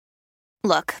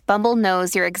Look, Bumble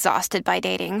knows you're exhausted by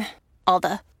dating. All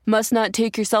the must not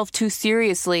take yourself too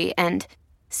seriously and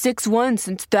 6'1"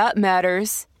 since that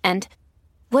matters. And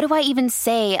what do I even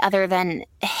say other than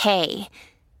hey?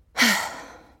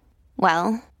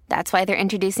 Well, that's why they're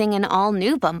introducing an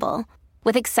all-new Bumble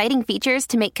with exciting features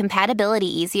to make compatibility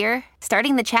easier,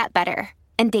 starting the chat better,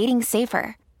 and dating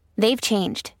safer. They've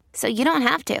changed, so you don't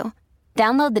have to.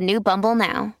 Download the new Bumble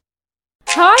now.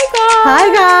 Hi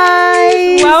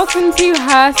guys! Welcome to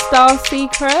Hairstyle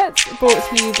Secrets, brought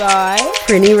to you by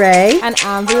Prinny Ray and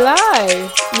Amber Lowe.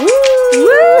 Woo!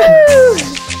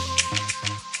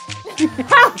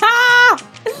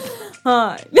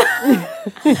 Hi.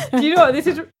 Do you know what this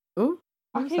is? Ooh,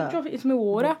 I keep dropping it's my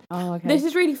water. Oh, okay. This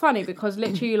is really funny because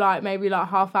literally maybe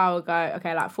half hour ago,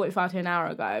 okay, 45 to an hour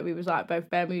ago, we was both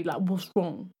bare moody, what's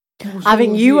wrong? I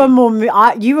think you were more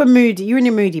you were moody. You were in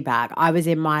your moody bag. I was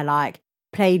in my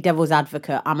play devil's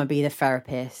advocate. I'm gonna be the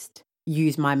therapist.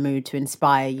 Use my mood to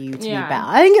inspire you to be better.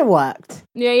 I think it worked.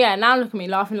 Yeah. Now look at me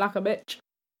laughing like a bitch.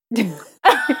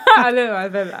 I don't know.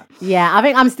 I said that. Yeah, I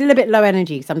think I'm still a bit low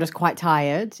energy because I'm just quite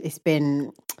tired. It's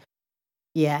been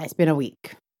a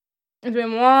week. It's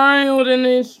been wild in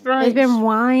these streets. It's been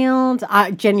wild.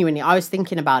 Genuinely, I was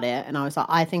thinking about it and I was like,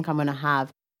 I think I'm gonna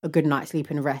have a good night's sleep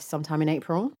and rest sometime in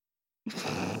April.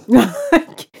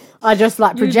 I just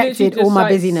projected all my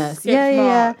busyness.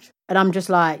 Yeah. And I'm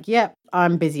just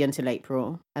I'm busy until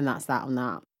April. And that's that on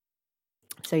that.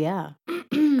 So yeah.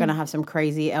 Gonna have some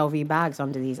crazy LV bags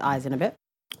under these eyes in a bit.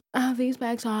 These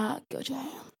bags are good.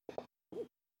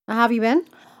 How have you been?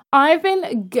 I've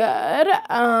been good.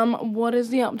 What is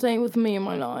the update with me in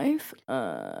my life?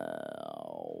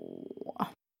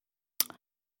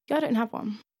 I don't have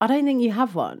one. I don't think you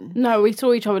have one. No, we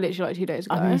saw each other literally 2 days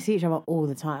ago. I mean, we see each other all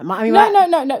the time. No,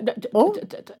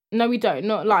 we don't.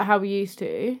 Not like how we used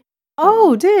to.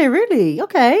 Oh dear, really?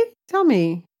 Okay, tell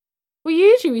me.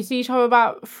 We see each other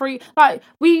about 3.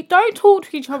 We don't talk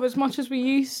to each other as much as we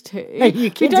used to.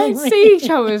 We don't see each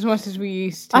other as much as we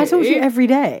used to. I talk to you every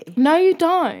day. No, you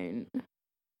don't.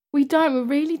 We don't. We're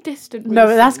really distant. No,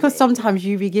 but that's because sometimes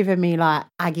you be giving me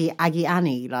Aggie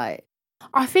Annie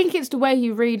I think it's the way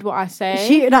you read what I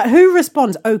say. Who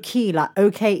responds okay,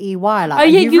 OKEY, oh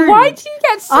yeah, why do you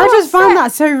get so I just upset? find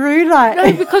that so rude,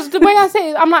 No, because the way I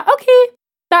say it, I'm okay.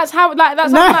 That's how how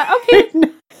I'm okay.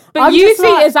 But I'm you see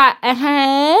it as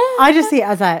I just see it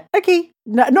as okay.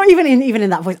 No, not even in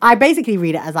that voice. I basically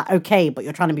read it as okay, but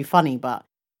you're trying to be funny, but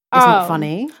it's not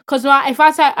funny. Because if I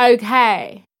say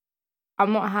okay,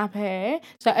 I'm not happy.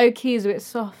 So okay is a bit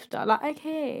softer.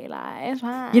 Okay, it's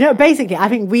fine. Basically, I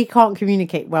think we can't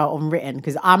communicate well on written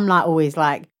because I'm always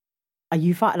are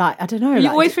you fine? I don't know. You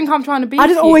always think I'm trying to be. I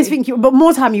just always think you, but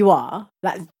more time you are.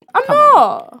 I'm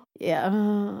not. On.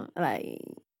 Yeah,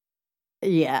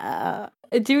 yeah.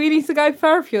 Do we need to go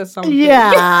therapy or something?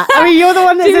 Yeah. I mean, you're the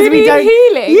one that says we don't.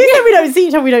 Healing? You said we don't see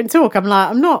each other, we don't talk.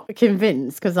 I'm not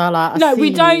convinced because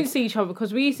we don't see each other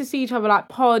because we used to see each other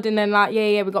pod and then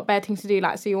we got bare things to do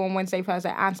see you on Wednesday,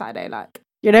 Thursday and Saturday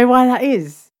You know why that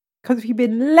is? Because we've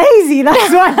been lazy.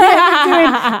 That's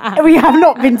why we have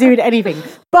not been doing anything.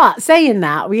 But saying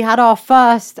that, we had our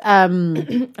first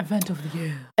event of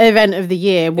the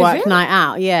year, work night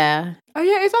out. Yeah. Oh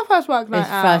yeah, it's our first work night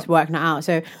out. First work night out.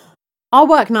 So our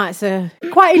work nights are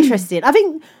quite interesting. I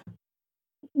think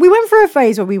we went through a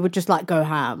phase where we would just go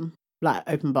ham,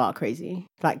 open bar crazy.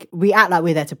 We act like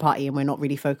we're there to party and we're not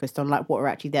really focused on what we're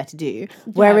actually there to do.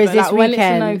 Whereas this when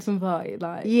weekend, it's an open party,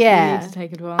 we need to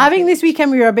take advantage. I think this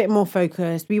weekend we were a bit more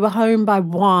focused. We were home by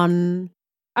 1.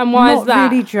 And why is that?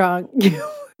 Not really drunk.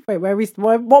 Wait,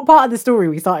 what part of the story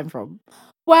are we starting from?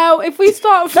 Well, if we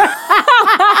start from...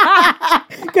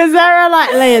 Because there are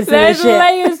layers to this shit. There's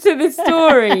layers to the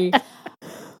story.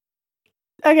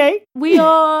 Okay. We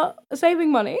are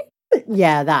saving money.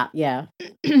 Yeah.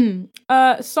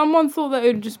 Someone thought that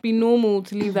it would just be normal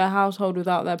to leave their household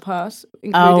without their purse,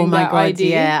 including their God,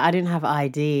 ID. Yeah, I didn't have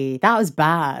ID. That was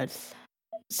bad.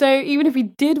 So even if we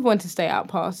did want to stay out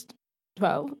past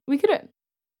 12, we couldn't.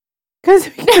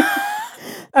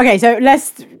 Okay, so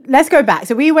let's go back.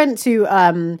 So we went to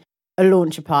a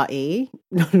launcher party.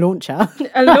 A launcher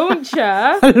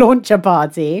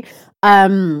party.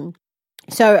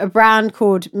 So a brand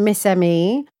called Miss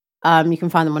Emmy. You can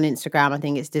find them on Instagram. I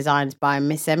think it's designed by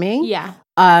Miss Emmy. Yeah.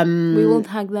 We will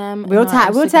tag them. We'll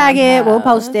tag it. We'll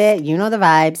post it. You know the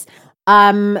vibes.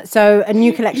 So a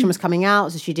new collection was coming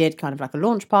out. So she did kind of a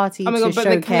launch party. Oh my God, but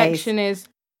showcase. The collection is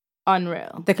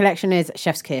unreal. The collection is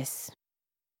Chef's Kiss.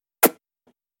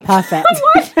 Perfect.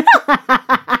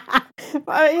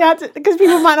 Because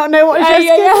people might not know what a Chef's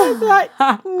Kiss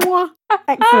is.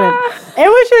 Excellent. It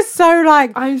was just so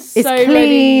like, it's so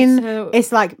clean.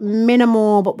 It's like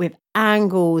minimal, but with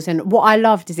angles. And what I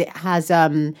loved is it has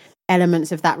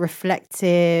elements of that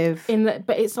reflective.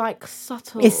 But it's like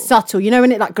subtle. It's subtle. You know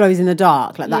when it like glows in the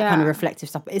dark, like that kind of reflective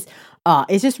stuff. It's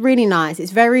just really nice.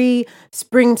 It's very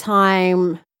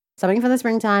springtime. Something for the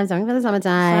springtime, something for the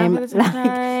summertime.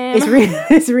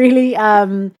 It's really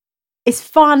it's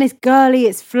fun, it's girly,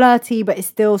 it's flirty, but it's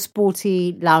still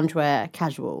sporty, loungewear,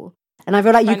 casual. And I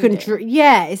feel like you can,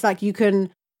 it's like you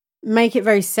can make it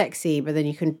very sexy, but then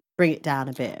you can bring it down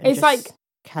a bit. It's like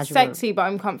casual. Sexy, but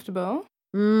I'm comfortable.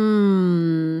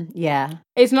 Yeah.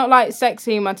 It's not like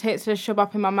sexy, my tits are shove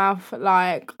up in my mouth,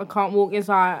 like I can't walk. It's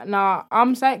like, nah,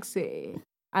 I'm sexy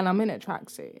and I'm in a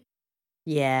tracksuit.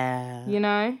 Yeah. You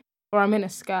know? Or I'm in a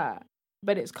skirt,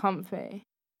 but it's comfy.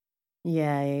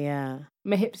 Yeah.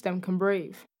 My hips them can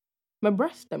breathe. My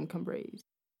breasts them can breathe.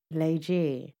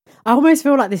 Lady. I almost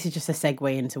feel like this is just a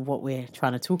segue into what we're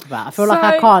trying to talk about. I feel like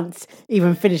I can't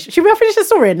even finish. Should we finish the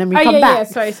story and then we come back?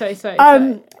 Sorry.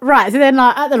 Right, so then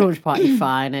like at the launch party,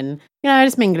 fine, and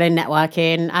just mingling,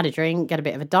 networking, had a drink, get a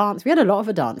bit of a dance. We had a lot of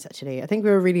a dance actually. I think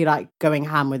we were really like going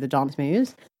ham with the dance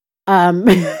moves. I'm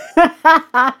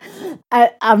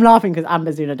laughing because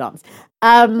Amber's doing a dance.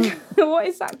 What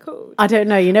is that called? I don't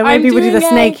know. You know when people do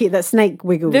that snake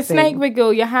wiggle. The snake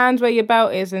wiggle. Your hands where your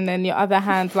belt is, and then your other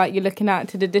hand like you're looking out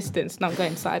to the distance, not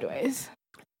going sideways.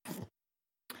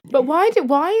 But why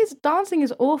is dancing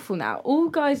is awful now? All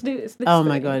guys do this. Oh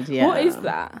my god! Yeah. What is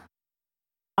that?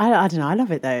 I don't know. I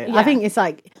love it though. Yeah. I think it's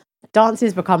like dancing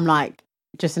has become like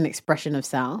just an expression of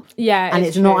self. Yeah, and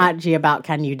it's not actually about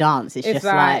can you dance. It's just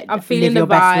like I'm feeling live your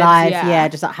best life. Yeah,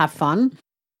 just like have fun.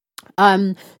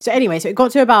 So anyway, so it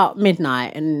got to about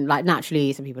midnight, and like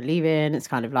naturally, some people leaving. It's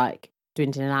kind of like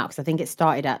dwindling out because I think it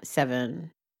started at 7.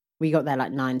 We got there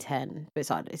like 9:10. But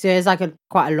so it's like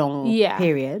quite a long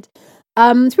period.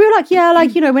 So we were like,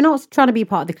 we're not trying to be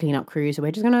part of the cleanup crew, so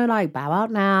we're just gonna like bow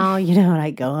out now,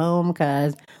 like go home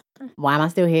because why am I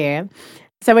still here?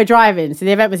 So we're driving. So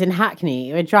the event was in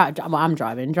Hackney. I'm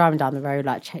driving down the road,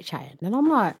 like chatting. And I'm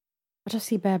like, I just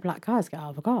see bare black guys get out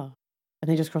of a car,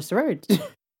 and they just cross the road.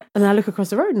 And then I look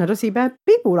across the road, and I just see bare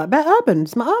people, like bare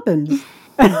urbans, my urbans.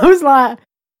 And I was like,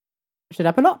 should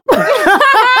I pull up?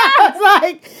 I was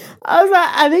like,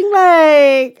 I think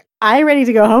like I ain't ready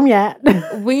to go home yet.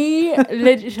 We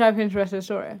literally should I finish the rest of the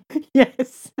story?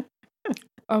 Yes.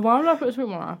 Why am I put a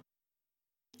swim on?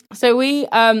 So we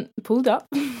pulled up.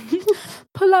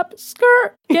 Pull up,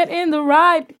 skirt, get in the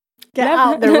ride. Get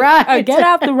out the ride. Get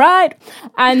out the ride.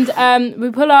 And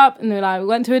we pull up and we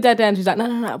went to a dead end. She's like,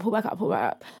 no, pull back up.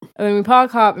 And then we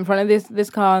park up in front of this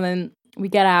car, and then we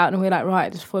get out and we're like,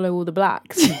 right, just follow all the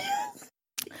blacks.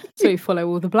 So we follow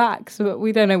all the blacks, but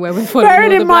we don't know where we're following.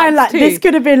 Bearing in mind, like, this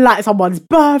could have been like someone's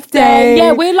birthday.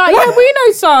 Yeah, we're like, yeah, we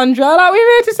know Sandra. Like,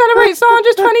 we're here to celebrate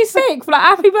Sandra's 26th. Like,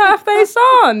 happy birthday,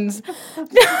 Sans.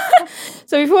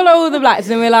 So we follow all the blacks,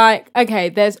 and we're like, okay,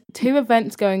 there's 2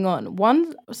 events going on.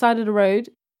 One side of the road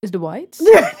is the whites.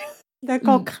 They're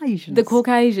Caucasians. The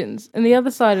Caucasians. And the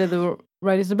other side of the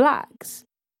road is the blacks.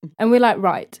 And we're like,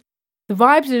 right, the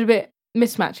vibes are a bit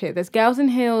mismatch here. There's girls in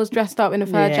heels dressed up in a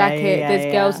fur jacket.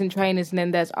 There's girls in trainers, and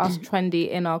then there's us trendy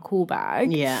in our cool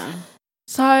bag. Yeah.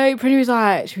 So Pretty was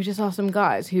like, should we just ask some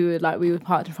guys who were like, we were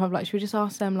parked in front, like, should we just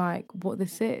ask them like what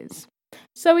this is?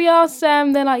 So we asked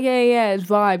them. They're like, yeah, it's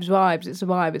vibes. It's a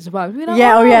vibe. We're like,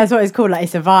 that's what it's called. Like,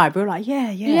 it's a vibe. We were like,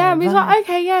 yeah. Yeah, we was like,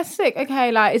 okay, yeah, sick.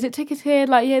 Okay, like, is it ticketed?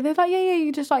 Like, yeah. They're like, yeah.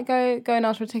 You just like go and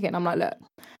ask for a ticket. And I'm like, look.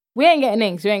 We ain't getting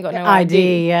in because we ain't got no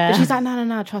ID. Yeah. But she's like,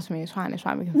 no, trust me, it's fine.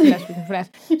 We can finesse.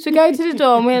 So we go to the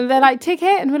door, and they're like,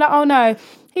 ticket? And we're like, oh no.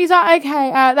 He's like,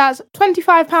 okay, that's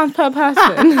 £25 per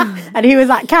person. And he was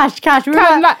like, cash. We were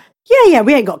like, yeah,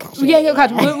 we ain't got cash. We ain't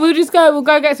got cash. We'll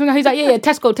go get some. He's like, yeah,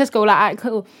 Tesco, like,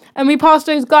 cool. And we passed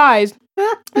those guys.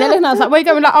 And they're looking at us like, where are you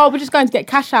going? We're like, oh, we're just going to get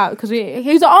cash out. Because he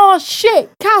was like, oh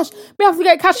shit, cash. We have to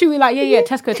get cash. We were like, yeah,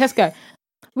 Tesco.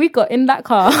 We got in that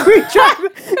car. Who's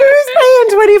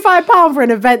paying £25 for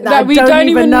an event that we don't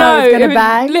even know is going to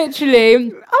bag? Literally.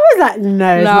 I was like,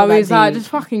 no, we was like, just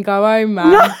fucking go home,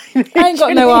 man. I ain't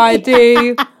got no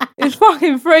ID. It's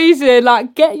fucking freezing.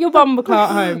 Like, get your bumper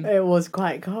cart home. It was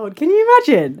quite cold. Can you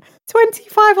imagine?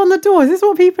 25 on the door. Is this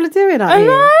what people are doing out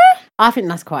here? I think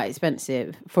that's quite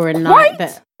expensive for a night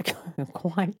that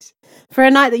for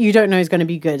a night that you don't know is going to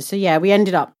be good. So yeah, we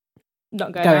ended up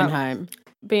not going home.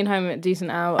 Being home at a decent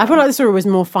hour. I feel like the story was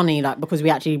more funny, like, because we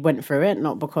actually went through it,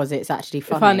 not because it's actually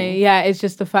funny. Yeah, it's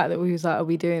just the fact that we was like, are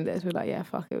we doing this? We're like, yeah,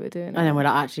 fuck it, we're doing it. And then we're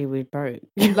like, actually, we broke.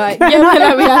 Like, yeah, we're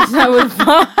like, we actually with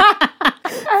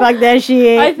Like, there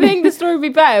she is. I think the story would be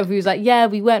better if he was like, yeah,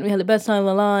 we went, we had the best time of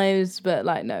our lives, but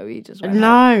like, no, we just went home.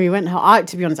 No, we went home.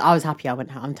 To be honest, I was happy I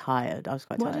went home. I'm tired. I was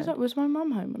quite tired. Was my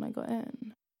mum home when I got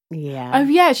in? Yeah. Oh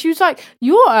yeah, she was like,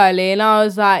 "You're early," and I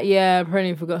was like, "Yeah,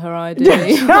 Prinny forgot her ID."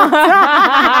 It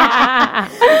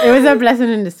was a blessing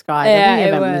in disguise. Yeah, I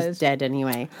think the event was dead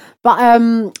anyway.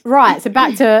 But right, so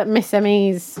back to Miss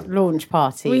Emmy's launch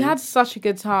party. We had such a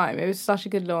good time. It was such a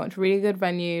good launch, really good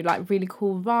venue, like really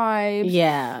cool vibes.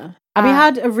 Yeah, and we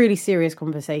had a really serious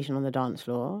conversation on the dance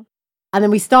floor, and then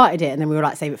we started it, and then we were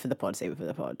like, "Save it for the pod, save it for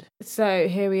the pod." So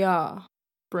here we are.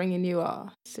 Bringing you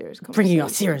our serious conversation. Bringing you our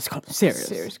serious.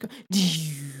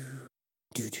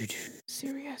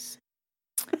 Serious.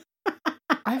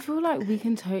 I feel like we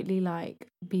can totally like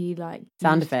be like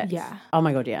sound effects. Yeah. Oh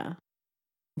my god, yeah.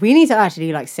 We need to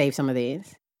actually like save some of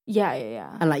these. Yeah.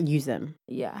 And like use them.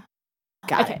 Yeah.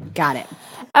 Got it.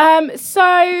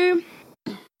 So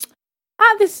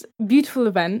at this beautiful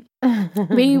event,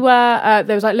 we were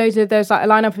there was like a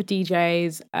lineup of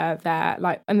DJs there,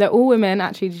 like, and they're all women.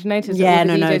 Actually, did you notice? Yeah, all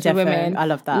the DJs definitely. were women. I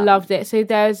love that. Loved it. So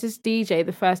there was this DJ,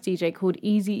 the first DJ called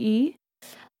Eazy-E,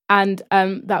 and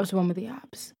that was the one with the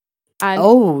abs. And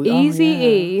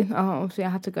Eazy-E, obviously I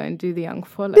had to go and do the young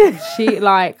follow. She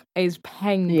like is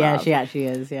paying. Yeah, she actually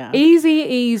is. Yeah.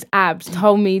 Eazy-E's abs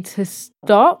told me to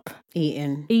stop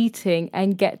eating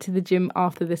and get to the gym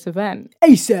after this event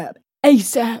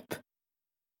ASAP.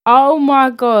 Oh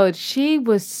my god, she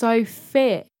was so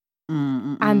fit.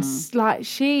 And like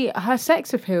her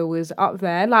sex appeal was up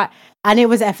there, like, and it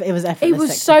was effortless. It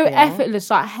was so effortless.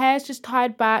 Like, hair's just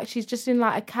tied back. She's just in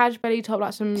like a cash belly top,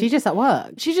 like some. She's just at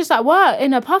work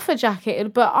in a puffer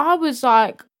jacket. But I was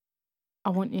like, I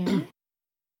want you.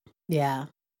 Yeah.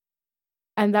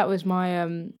 And that was my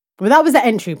Well, that was the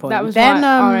entry point. That was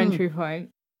our entry point.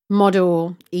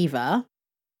 Model Eva.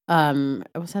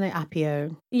 What's her name?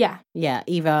 Apio. Yeah.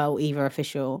 Eva or Eva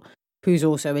Official, who's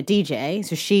also a DJ.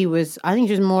 So she was, I think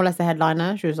she was more or less the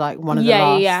headliner. She was like one of the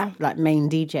last like main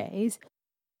DJs.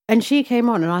 And she came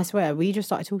on, and I swear we just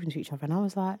started talking to each other, and I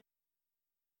was like,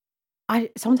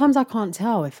 sometimes I can't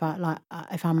tell if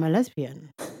I'm a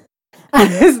lesbian.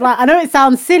 And it's like, I know it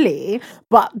sounds silly,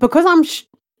 but because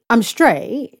I'm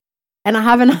straight and I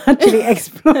haven't actually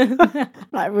explored,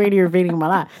 like really revealing my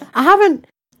life, I haven't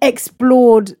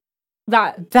explored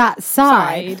that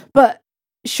side. But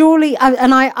surely,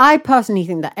 I personally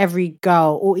think that every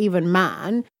girl or even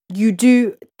man, you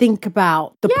do think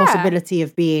about the possibility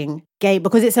of being gay,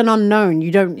 because it's an unknown.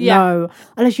 You don't know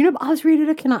unless you know. But I was really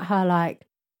looking at her like,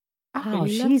 wow,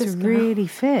 she's really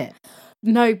fit.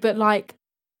 No, but like,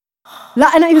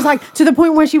 and it was like to the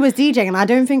point where she was DJing, and I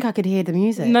don't think I could hear the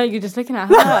music. No, you're just looking at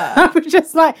her. I was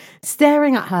just like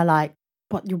staring at her, like,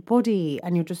 but your body,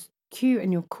 and you're just cute,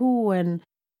 and you're cool, and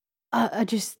I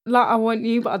just like, I want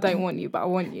you, but I don't want you, but I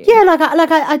want you. Yeah,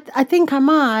 I think I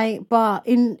might, but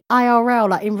in IRL,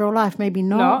 like in real life, maybe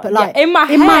not. But like in my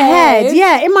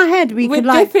head, we could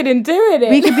like dipping and doing it.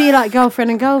 We could be like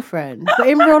girlfriend and girlfriend, but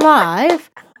in real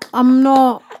life, I'm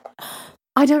not.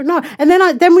 I don't know. And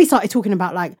then we started talking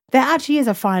about like there actually is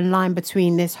a fine line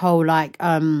between this whole like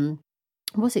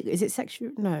what's it? Is it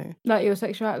sexual? No, like your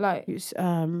sexual like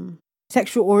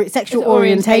sexual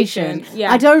orientation.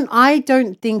 Yeah, I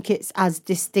don't think it's as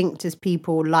distinct as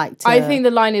people like to. I think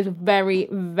the line is very,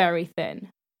 very thin.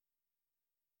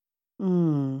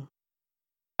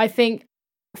 I think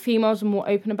females are more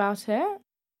open about it.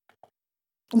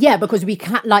 Yeah, because we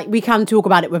can talk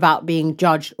about it without being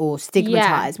judged or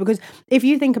stigmatized. Yeah. Because if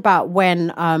you think about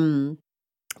when a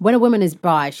woman is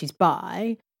bi, she's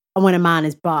bi, and when a man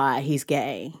is bi, he's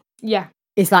gay. Yeah.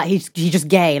 It's like he's just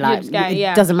gay. Like just gay,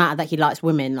 it doesn't matter that he likes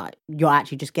women. Like you're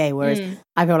actually just gay. Whereas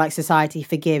I feel like society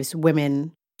forgives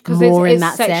women more in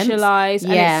that sense. Because it's sexualized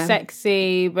and it's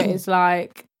sexy, but it's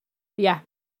like, yeah.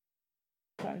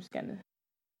 Sorry, I'm just getting it.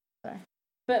 Sorry.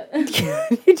 But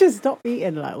you just stop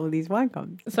eating like all these wine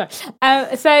gums. Sorry.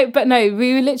 But no,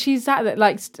 we literally sat there,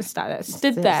 like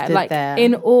stood there,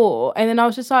 in awe, and then I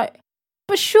was just like,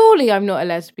 but surely I'm not a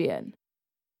lesbian.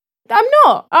 I'm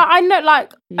not. I know,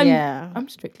 like, I'm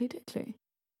strictly dickly.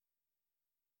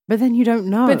 But then you don't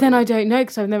know. But then I don't know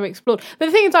because I've never explored. But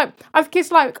the thing is, like, I've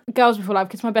kissed like girls before. Like, I've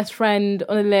kissed my best friend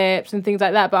on the lips and things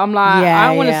like that. But I'm like, I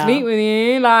don't want to sleep with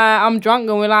you. Like, I'm drunk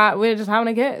and we're just having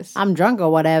a kiss. I'm drunk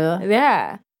or whatever.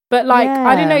 Yeah. But like,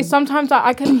 I don't know. Sometimes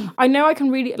I can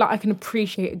really like, I can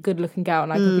appreciate a good looking girl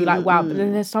and I can be like, wow. But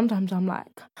then there's sometimes I'm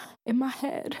like, in my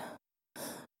head,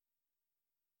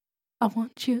 I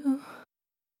want you.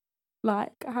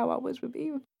 Like how I was with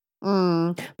you.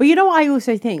 But you know what I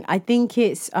also think? I think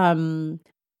it's a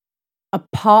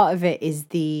part of it is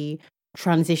the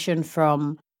transition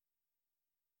from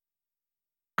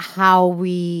how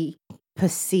we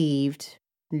perceived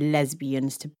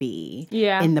lesbians to be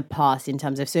in the past, in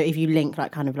terms of, so if you link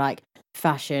like kind of like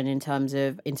fashion in terms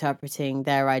of interpreting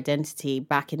their identity,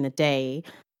 back in the day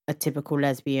a typical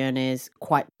lesbian is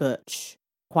quite butch,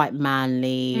 quite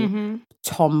manly,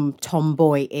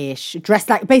 tomboy-ish, dressed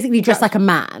like a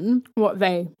man, what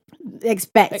they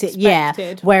expected.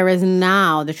 Yeah, whereas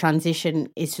now the transition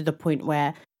is to the point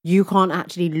where you can't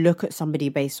actually look at somebody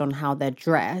based on how they're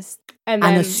dressed and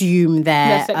assume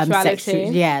their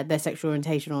sexual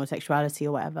orientation or sexuality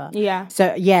or whatever. Yeah.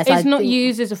 So yes, it's not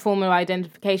used as a form of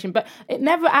identification, but it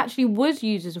never actually was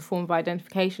used as a form of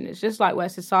identification. It's just like where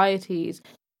societies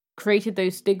created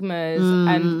those stigmas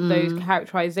and those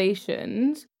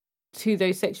characterizations to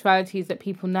those sexualities that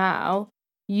people now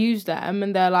use them,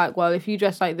 and they're like, well, if you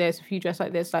dress like this,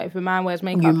 like if a man wears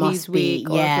makeup, he's weak,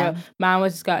 or if a man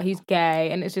wears a skirt, he's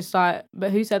gay. And it's just like,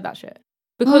 but who said that shit?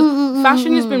 Because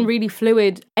fashion has been really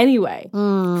fluid anyway.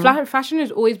 Fashion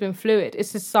has always been fluid. It's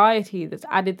society that's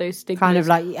added those stigmas, kind of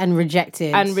like, and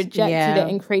rejected it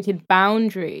and created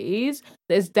boundaries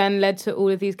that has then led to all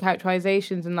of these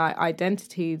characterizations and like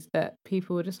identities that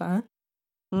people were just like,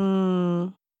 huh?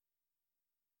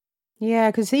 Yeah,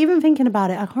 because even thinking about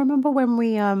it, I can't remember when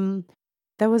we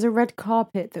there was a red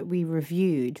carpet that we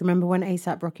reviewed. Do you remember when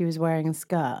A$AP Rocky was wearing a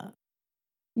skirt?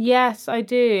 Yes, I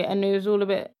do, and it was all a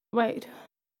bit. Wait,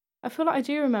 I feel like I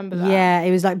do remember that. Yeah, it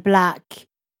was like black,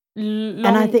 and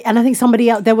I think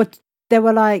somebody else. They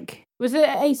were like. Was it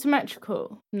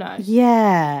asymmetrical? No.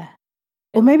 Yeah,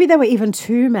 or maybe there were even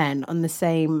two men on the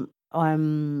same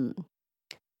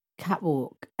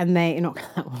catwalk, and they not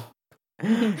catwalk.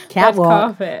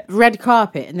 Catwalk, red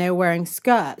carpet, and they were wearing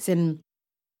skirts. And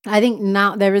I think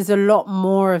now there is a lot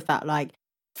more of that like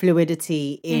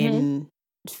fluidity in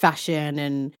fashion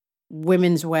and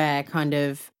women's wear kind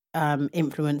of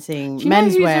influencing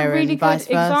men's wear, and vice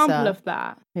versa. Example of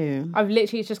that. Who? I've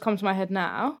literally, it's just come to my head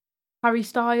now. Harry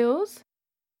Styles.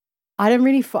 I don't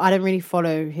really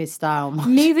follow his style much.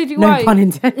 Neither do I. No pun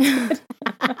intended.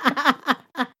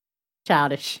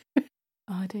 Childish. Oh,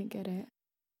 I don't get it.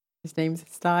 His name's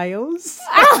Styles.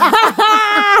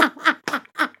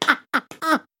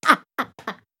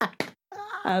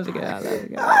 How's it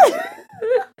going?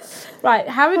 Right,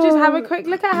 have a quick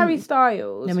look at Harry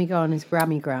Styles. Let me go on his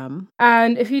Grammy.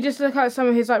 And if you just look at some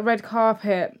of his like red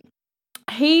carpet,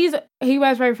 he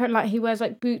wears very like, he wears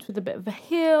like boots with a bit of a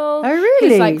heel. Oh really?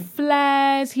 He's like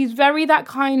flares. He's very that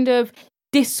kind of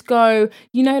disco,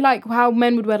 you know, like how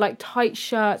men would wear like tight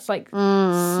shirts, like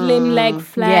slim leg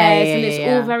flares, and it's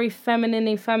all very feminine.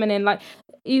 Like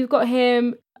you've got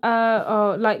him.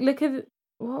 Like look at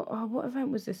what event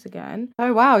was this again?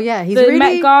 Oh wow, yeah, he's the really...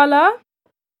 Met Gala,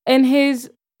 in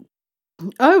his.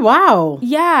 Oh wow,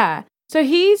 yeah. So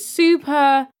he's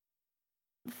super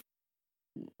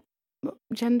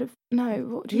gender. No,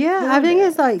 what do you call I think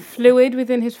it's like fluid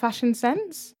within his fashion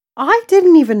sense. I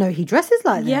didn't even know he dresses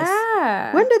like this.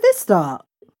 Yeah. When did this start?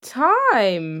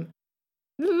 Time.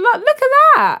 Look at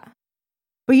that.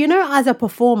 But you know, as a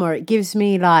performer, it gives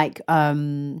me like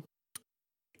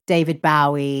David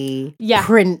Bowie,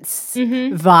 Prince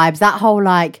vibes. That whole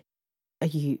like, are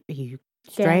you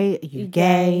straight? Are you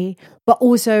gay? But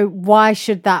also, why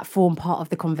should that form part of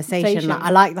the conversation? Like,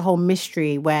 I like the whole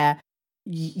mystery where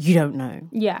you don't know.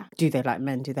 Yeah. Do they like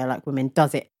men? Do they like women?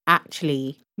 Does it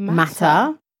actually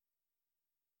matter?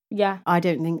 Yeah. I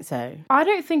don't think so. I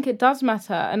don't think it does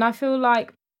matter. And I feel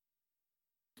like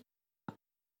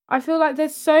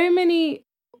there's so many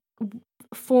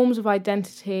forms of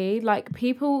identity. Like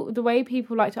the way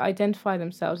people like to identify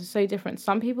themselves is so different.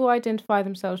 Some people identify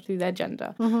themselves through their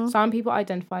gender. Some people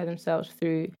identify themselves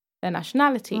through their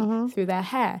nationality, through their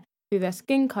hair, through their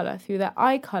skin colour, through their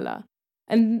eye colour.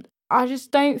 And I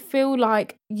just don't feel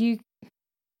like you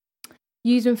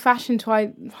using fashion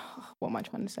to... what am I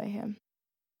trying to say here?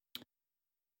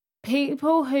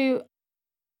 People who...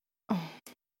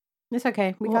 It's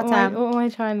okay. We got time. What am I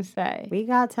trying to say? We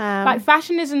got time. Like,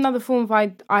 fashion is another form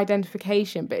of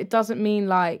identification, but it doesn't mean,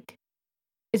 like,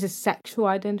 it's a sexual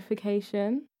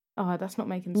identification. Oh, that's not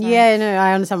making sense. Yeah, no,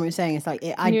 I understand what you're saying. It's like...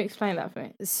 Can you explain that for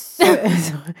me? So,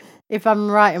 if I'm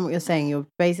right in what you're saying, you're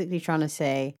basically trying to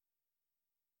say...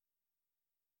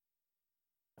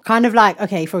 Kind of like,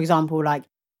 okay, for example, like,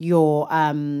 your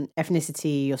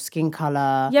ethnicity, your skin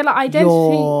color. Yeah, like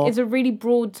identity is a really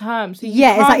broad term. So it's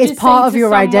like it's part of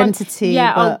your identity.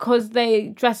 Yeah, because they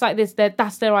dress like this,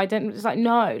 that's their identity. It's like,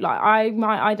 no, like I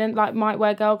might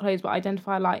wear girl clothes, but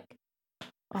identify like.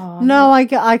 No,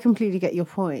 I completely get your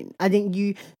point. I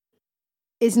think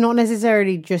it's not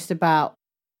necessarily just about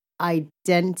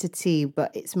identity,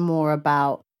 but it's more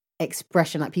about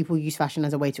expression, like people use fashion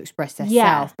as a way to express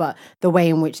themselves, but the way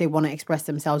in which they want to express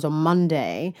themselves on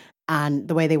Monday and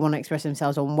the way they want to express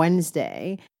themselves on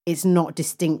Wednesday, it's not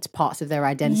distinct parts of their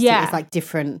identity. It's like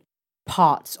different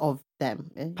parts of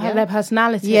them, their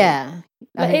personality. Yeah,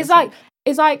 it's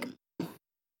like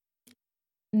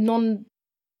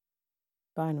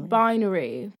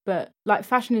non-binary, but like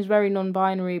fashion is very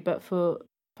non-binary, but for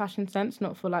fashion sense,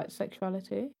 not for like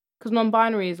sexuality. Because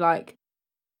non-binary is like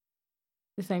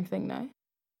the same thing, no?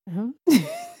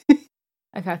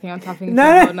 Okay, I think I'm tapping into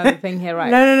another thing here,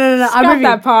 right? No. Scrap I'm with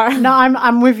that you. part. No,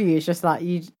 I'm with you. It's just like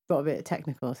you got a bit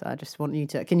technical, so I just want you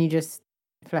to. Can you just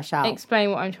flesh out?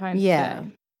 Explain what I'm trying to say.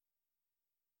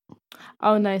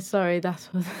 Oh no, sorry, that's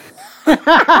what.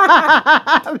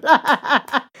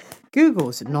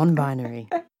 Google's non-binary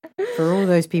for all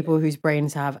those people whose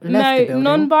brains have left the building.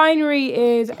 Non-binary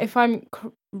is, if I'm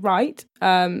right,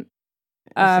 it's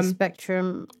a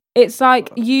spectrum. It's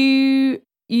like you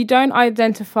don't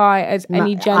identify as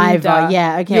any gender. Either.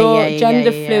 Yeah, okay. You're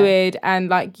gender fluid, and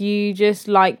like you just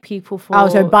like people for. Oh,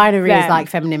 so binary them. is like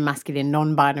feminine, masculine.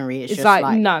 Non-binary is it's just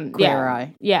like none. Queer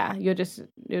eye. Yeah. You're just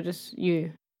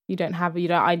you. You don't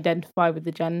identify with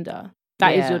the gender.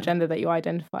 That is your gender that you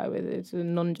identify with. It's a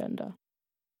non-gender.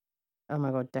 Oh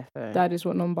my god, definitely. That is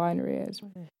what non-binary is.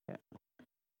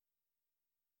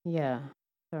 Yeah.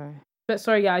 Sorry. But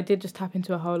sorry, I did just tap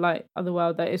into a whole like other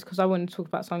world. That is because I wanted to talk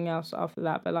about something else after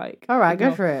that. But like, all right,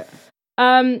 go for it.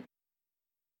 No,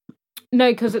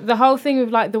 because the whole thing with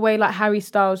like the way like Harry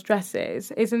Styles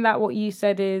dresses, isn't that what you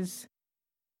said is?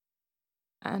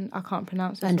 And I can't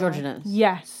pronounce it. Androgynous. Right.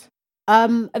 Yes.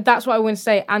 That's what I want to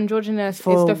say. Androgynous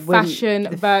is the fashion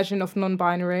version of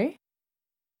non-binary.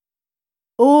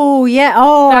 Oh yeah!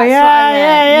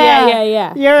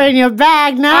 Yeah. You're in your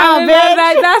bag now,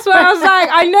 bitch. That's what I was like.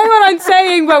 I know what I'm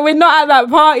saying, but we're not at that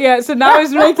part yet. So now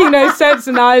it's making no sense,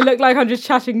 and now I look like I'm just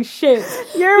chatting shit.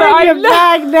 You're in your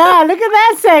bag now. Look at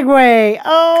that segue.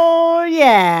 Oh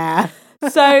yeah.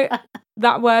 So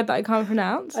that word that I can't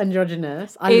pronounce,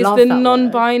 androgynous, is the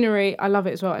non-binary. I love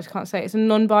it as well. I just can't say it. It's a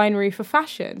non-binary for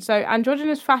fashion. So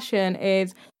androgynous fashion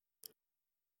is.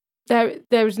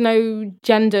 There is no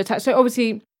gender attached. So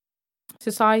obviously,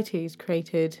 society's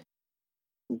created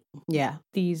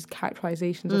these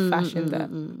characterizations of fashion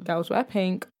that girls wear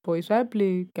pink, boys wear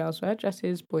blue, girls wear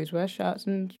dresses, boys wear shirts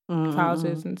and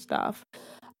trousers and stuff.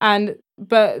 But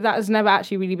that has never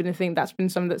actually really been a thing. That's been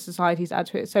something that society's added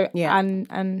to it. So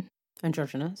and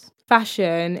androgynous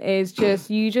fashion is just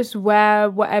you just wear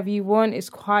whatever you want. It's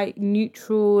quite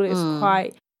neutral. It's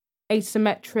quite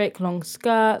asymmetric. Long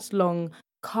skirts, long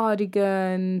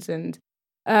cardigans, and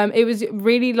it was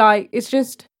really like it's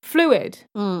just fluid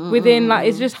within like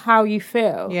it's just how you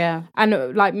feel.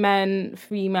 And like men,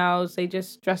 females, they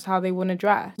just dress how they want to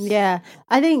dress. I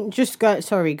think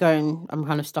going I'm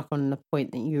kind of stuck on the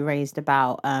point that you raised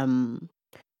about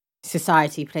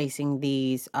society placing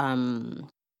these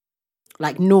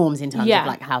like norms in terms of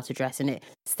like how to dress, and it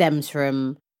stems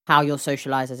from how you're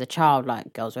socialized as a child.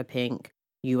 Like girls wear pink,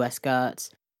 you wear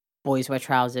skirts, boys wear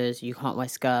trousers, you can't wear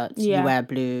skirts, you wear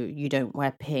blue, you don't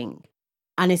wear pink.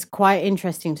 And it's quite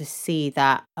interesting to see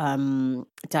that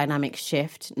dynamic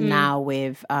shift now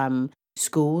with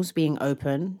schools being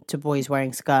open to boys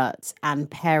wearing skirts and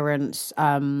parents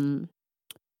also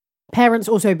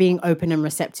being open and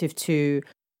receptive to,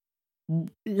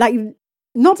 like,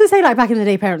 not to say like back in the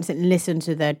day parents didn't listen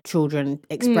to their children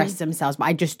express themselves, but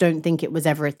I just don't think it was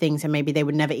ever a thing. So maybe they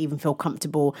would never even feel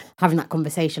comfortable having that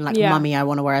conversation like, mummy, I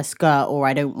want to wear a skirt, or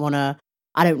I don't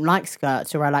like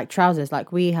skirts, or I like trousers.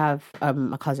 Like we have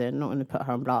a cousin, not going to put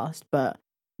her on blast, but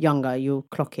younger, you'll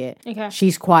clock it. Okay.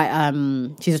 She's quite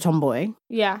she's a tomboy.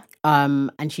 Yeah.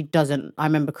 And she doesn't, I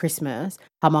remember Christmas,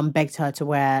 her mum begged her to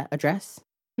wear a dress.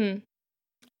 Yeah.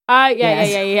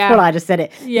 Well, I just said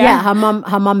it. Yeah,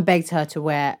 her mum begged her to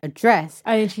wear a dress,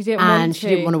 and she didn't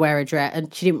want to wear a dress,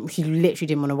 and she literally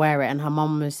didn't want to wear it. And her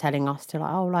mum was telling us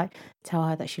to tell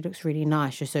her that she looks really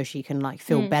nice, just so she can like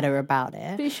feel better about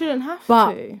it. But you shouldn't have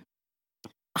to.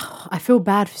 I feel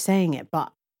bad for saying it,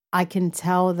 but I can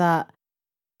tell that,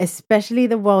 especially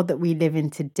the world that we live in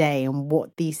today and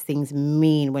what these things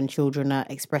mean when children are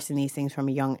expressing these things from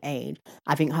a young age,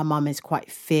 I think her mum is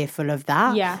quite fearful of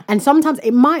that. Yeah. And sometimes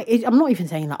I'm not even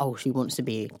saying like, oh, she wants to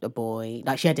be a boy,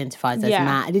 like she identifies as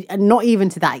man, and not even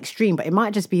to that extreme, but it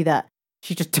might just be that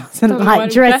she just doesn't like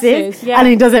dresses. And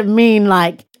it doesn't mean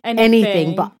like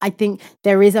anything. But I think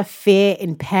there is a fear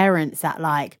in parents that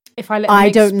like, if I let I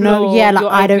don't know,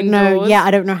 I don't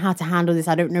know how to handle this.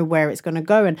 I don't know where it's going to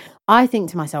go. And I think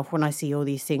to myself, when I see all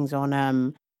these things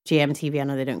on GMTV, I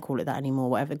know they don't call it that anymore,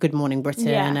 whatever, Good Morning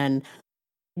Britain and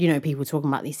people talking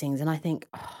about these things, and I think,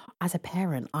 as a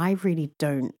parent, I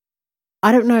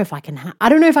don't know if I can handle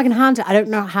it. I don't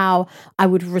know how I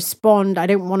would respond. I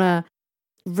don't want to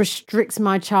restrict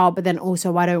my child, but then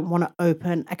also I don't want to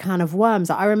open a can of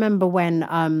worms. I remember when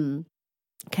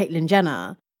Caitlyn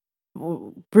Jenner,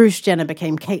 Bruce Jenner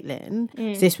became Caitlyn.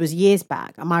 So this was years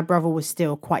back, and my brother was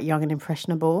still quite young and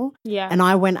impressionable. Yeah. And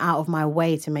I went out of my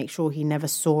way to make sure he never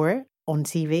saw it on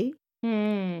TV.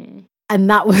 And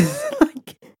that was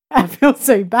like, I feel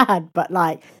so bad, but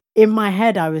like in my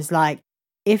head, I was like,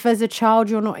 if as a child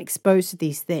you're not exposed to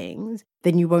these things,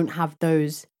 then you won't have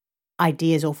those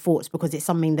ideas or thoughts, because it's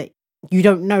something that you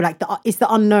don't know. Like it's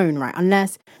the unknown, right?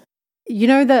 Unless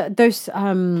those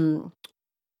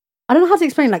I don't know how to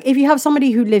explain. Like, if you have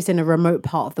somebody who lives in a remote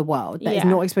part of the world that is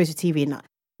not exposed to TV, and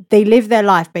they live their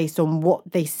life based on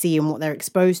what they see and what they're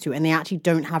exposed to, and they actually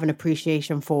don't have an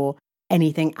appreciation for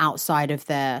anything outside of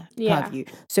their purview.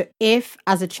 So if,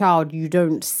 as a child, you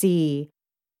don't see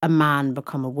a man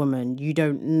become a woman, you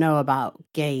don't know about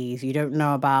gays, you don't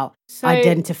know about gender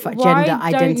identification.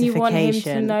 Why don't you want him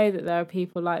to know that there are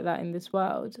people like that in this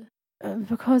world?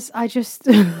 Because I just...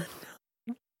 They're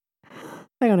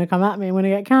going to come at me when I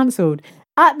get cancelled.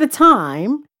 At the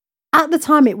time,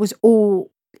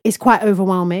 it's quite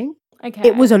overwhelming.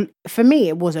 Okay. For me,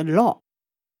 it was a lot.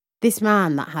 This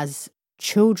man that has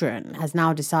children has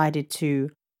now decided to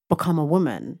become a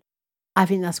woman. I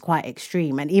think that's quite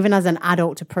extreme. And even as an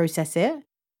adult to process it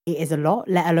is a lot,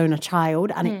 let alone a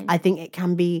child. And I think it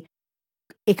can be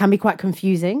quite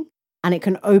confusing, and it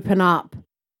can open them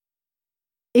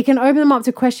up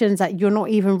to questions that you're not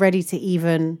even ready to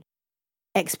even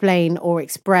explain or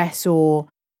express, or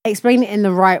explain it in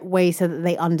the right way so that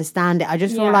they understand it. I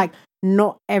just feel like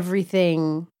not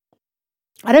everything.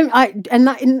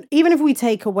 Even if we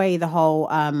take away the whole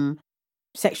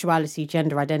sexuality,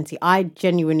 gender identity, I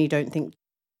genuinely don't think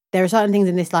there are certain things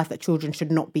in this life that children should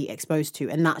not be exposed to,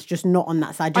 and that's just not on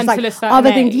that side. Just until like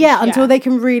other things, age, until they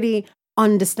can really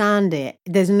understand it.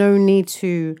 There's no need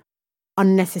to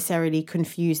unnecessarily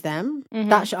confuse them.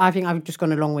 I think I've just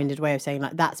gone a long-winded way of saying,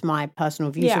 like, that's my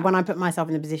personal view. So when I put myself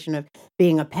in the position of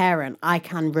being a parent, I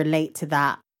can relate to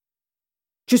that,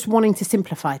 just wanting to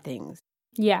simplify things.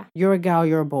 You're a girl,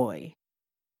 you're a boy,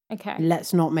 okay,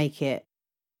 let's not make it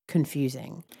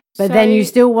confusing. But then you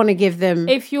still want to give them,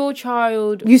 if your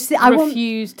child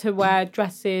refused to wear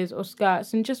dresses or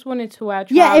skirts and just wanted to wear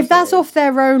trousers, if that's off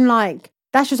their own, like,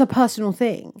 that's just a personal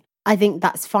thing, I think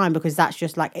that's fine, because that's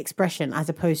just like expression, as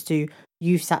opposed to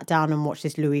you've sat down and watched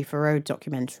this Louis Theroux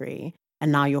documentary,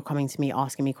 and now you're coming to me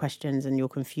asking me questions, and you're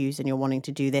confused, and you're wanting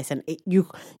to do this, and you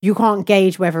can't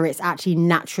gauge whether it's actually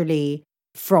naturally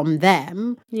from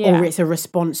them or it's a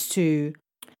response to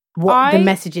the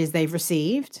messages they've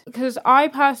received. Because I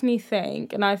personally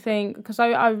think, and I think, because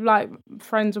I've like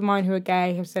friends of mine who are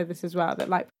gay have said this as well, that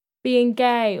like being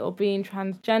gay or being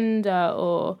transgender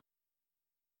or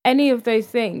any of those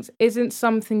things isn't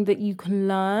something that you can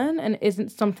learn, and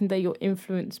isn't something that you're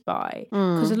influenced by.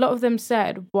 Because a lot of them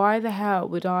said, why the hell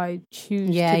would I choose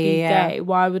to be gay?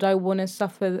 Why would I want to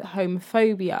suffer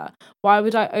homophobia? Why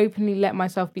would I openly let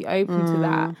myself be open to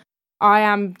that? I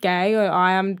am gay, or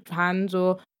I am trans,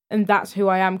 and that's who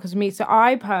I am because of me. So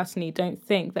I personally don't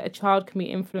think that a child can be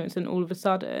influenced, and all of a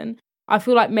sudden, I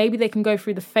feel like maybe they can go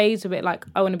through the phase of it, like,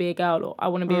 I want to be a girl or I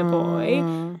want to be a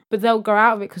boy, but they'll grow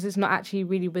out of it because it's not actually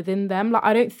really within them. Like,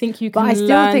 I don't think you can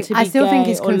learn to be I still think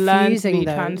gay it's or learn to be confusing,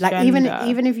 though. transgender. Like,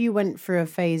 even if you went through a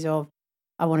phase of,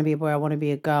 I want to be a boy, I want to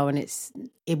be a girl, and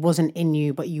it wasn't in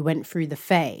you, but you went through the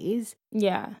phase.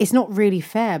 It's not really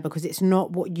fair, because it's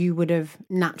not what you would have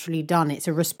naturally done. It's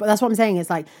that's what I'm saying. It's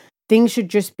like, things should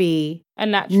just be a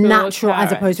natural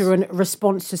as opposed to a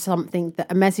response to something, that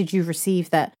a message you've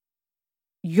received that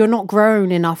you're not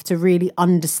grown enough to really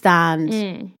understand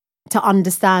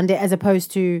it, as opposed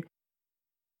to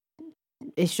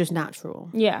it's just natural.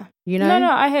 You know?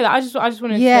 No, I hear that. I just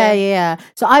wanted to... Yeah.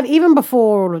 So I've, even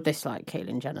before all of this, like,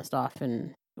 Caitlyn Jenner stuff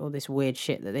and all this weird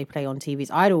shit that they play on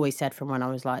TVs, I'd always said from when I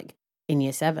was like in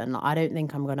year 7, like, I don't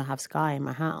think I'm going to have Sky in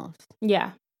my house.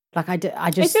 Like, I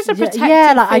just... It's just a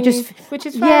protective thing, which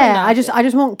is fair enough. I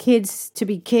just want kids to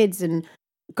be kids and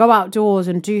go outdoors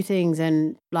and do things,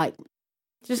 and like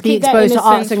just be keep exposed to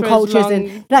arts and cultures,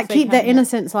 and like keep their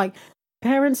innocence. Like,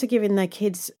 parents are giving their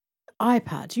kids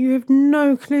iPads. You have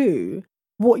no clue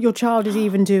what your child is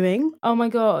even doing. Oh my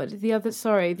God.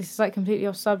 Sorry, this is like completely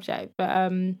off subject,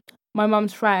 but my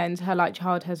mum's friend, her like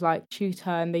child has like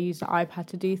tutor, and they use the iPad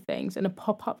to do things, and a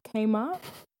pop-up came up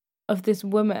of this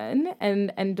woman,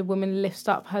 and the woman lifts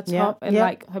up her top and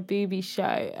like her boobies show,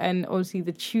 and obviously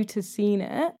the tutor's seen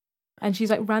it, And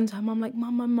she's like ran to her mum like,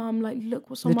 mum, like look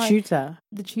what's on The my tutor.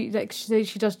 the tutor. Like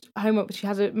she does homework. She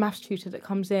has a maths tutor that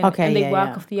comes in, Okay, and they yeah, work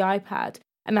yeah. off the iPad.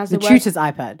 And as The they work, tutor's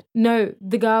iPad. no,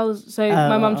 the girls. So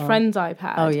my mum's oh. friend's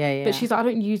iPad. Oh, yeah. But she's like, I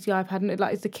don't use the iPad, and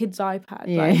like it's the kid's iPad.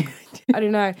 Yeah. Like, I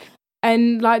don't know.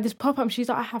 And like this pop up, she's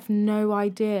like, I have no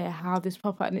idea how this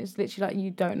pop up, and it's literally like you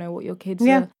don't know what your kids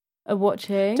are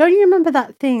watching. Don't you remember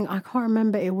that thing? I can't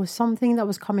remember. It was something that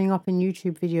was coming up in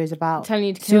YouTube videos about telling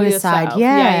you to kill suicide. yourself.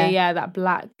 Yeah. That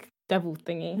black devil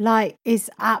thingy. Like, it's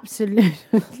absolute.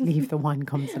 Leave the wine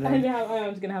comes alone. I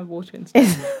was gonna have water instead.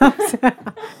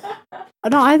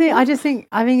 No, I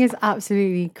think it's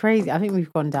absolutely crazy. I think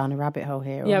we've gone down a rabbit hole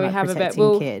here. Yeah, on, we like, have a bit.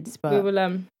 protecting kids, but we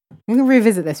will we can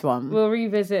revisit this one. We'll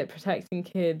revisit protecting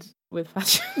kids with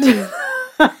fashion.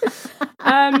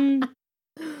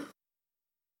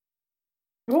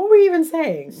 What were we even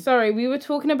saying? Sorry, we were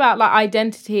talking about like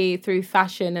identity through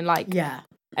fashion and like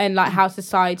and like how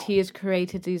society has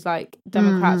created these like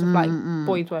democrats of like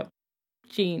boys wear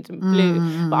jeans and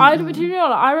blue. But do you know,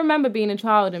 like, I remember being a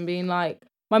child and being like,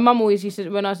 my mum always used to,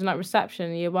 when I was in like reception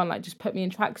in year 1, like just put me in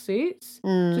tracksuits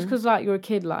just because like you're a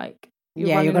kid, like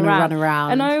you're going to run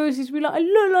around. And I always used to be like, I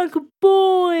look like a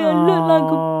boy. I look like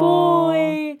a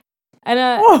boy. And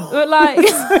but like,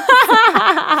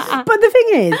 but the thing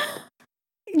is,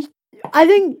 I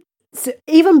think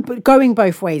even going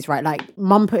both ways, right? Like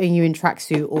mum putting you in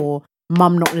tracksuit or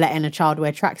mum not letting a child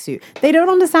wear tracksuit, they don't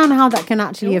understand how that can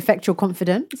actually affect your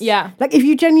confidence. Yeah. Like if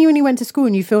you genuinely went to school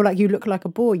and you feel like you look like a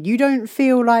boy, you don't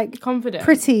feel like confident,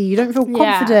 pretty, you don't feel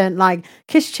confident. Like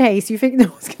kiss chase, you think no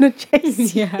one's gonna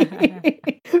chase you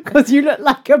because you look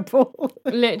like a boy.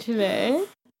 Literally.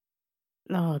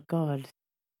 Oh God,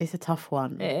 it's a tough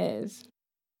one. It is.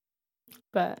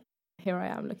 But here I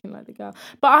am looking like the girl.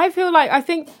 But I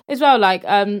think as well, like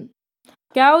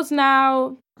girls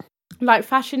now, like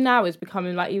fashion now is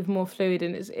becoming like even more fluid,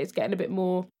 and it's getting a bit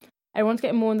more, everyone's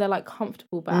getting more in their like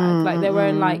comfortable bag. Like they're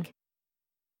wearing like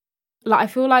I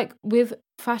feel like with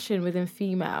fashion within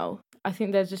female, I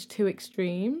think there's just two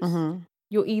extremes.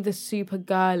 You're either super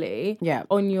girly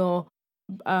on your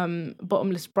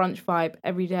bottomless brunch vibe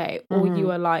every day, or you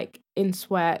are like in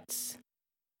sweats,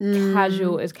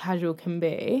 casual as casual can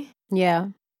be. Yeah.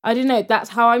 I don't know, that's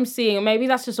how I'm seeing, maybe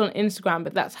that's just on Instagram,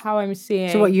 but that's how I'm seeing.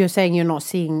 So what you're saying, you're not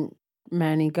seeing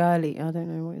many girly? I don't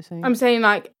know what you're saying. I'm saying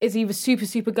like it's either super,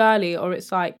 super girly or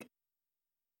it's like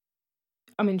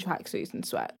I'm in tracksuits and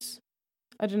sweats.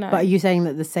 I don't know. But are you saying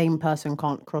that the same person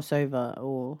can't cross over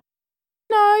or?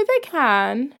 No, they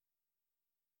can.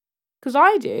 Because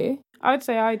I do. I would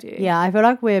say I do. Yeah, I feel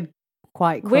like we're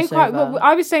quite crossover. Well,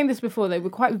 I was saying this before though, we're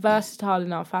quite versatile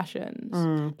in our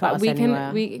fassions. But we can,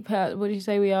 what did you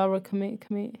say we are, a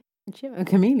chameleon? A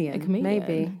chameleon,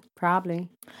 maybe, probably.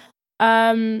 Sorry,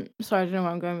 I don't know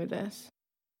where I'm going with this.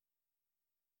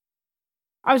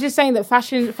 I was just saying that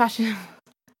fashion fashion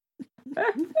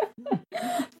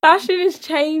is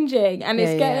changing, and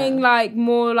it's getting like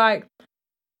more like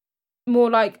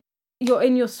you're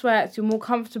in your sweats, you're more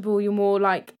comfortable, you're more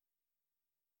like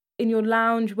in your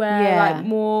lounge wear, like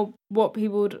more what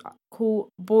people would call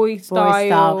boy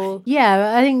style.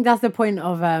 Yeah, I think that's the point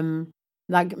of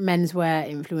like menswear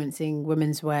influencing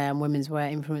women's wear and women's wear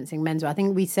influencing menswear. I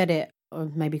think we said it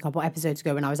maybe a couple episodes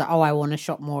ago when I was like, oh, I want to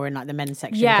shop more in like the men's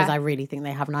section because I really think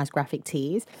they have nice graphic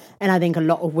tees. And I think a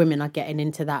lot of women are getting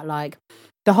into that, like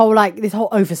the whole like this whole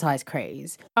oversized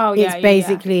craze. Oh yeah, it's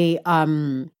basically it's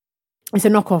a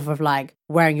knockoff of like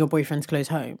wearing your boyfriend's clothes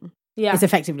home. Yeah,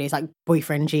 it's like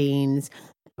boyfriend jeans,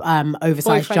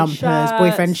 oversized jumpers, shirts.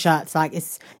 boyfriend shirts. Like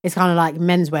it's kind of like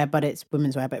menswear, but it's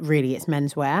women's wear, but really it's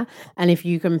menswear. And if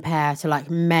you compare to like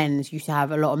men's, you used to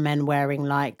have a lot of men wearing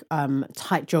like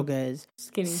tight joggers,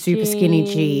 super skinny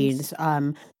jeans.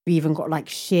 We even got like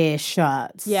sheer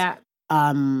shirts. Yeah.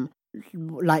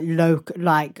 Like low,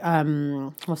 like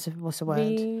what's the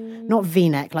word? Not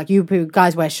V-neck. Like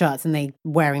guys wear shirts and they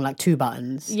wearing like 2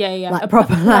 buttons. Yeah, like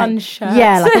proper plunge shirt.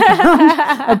 Yeah,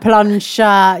 like a plunge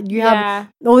shirt. You have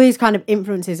all these kind of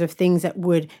influences of things that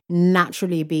would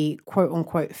naturally be quote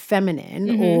unquote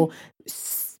feminine, or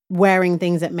wearing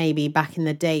things that maybe back in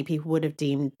the day people would have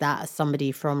deemed that as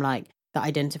somebody from like that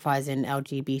identifies in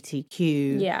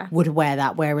LGBTQ would wear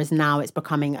that, whereas now it's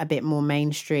becoming a bit more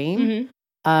mainstream.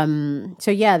 So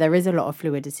yeah, there is a lot of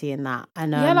fluidity in that. And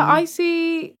like I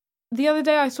see, the other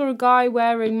day I saw a guy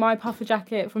wearing my puffer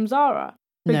jacket from Zara,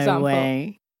 for example.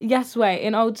 Way. Yes way,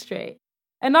 in Old Street.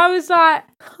 And I was like,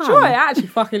 sure, it actually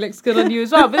fucking looks good on you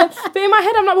as well. But in my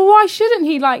head I'm like, well, why shouldn't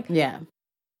he? Like,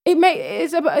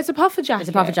 it's a puffer jacket. It's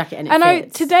a puffer jacket,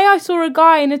 and today I saw a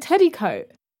guy in a teddy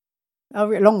coat. A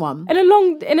long one. In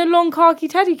a long khaki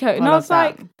teddy coat. And I was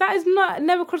that. like, that is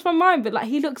never crossed my mind, but like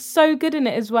he looks so good in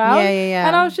it as well. Yeah.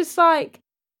 And I was just like,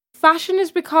 fashion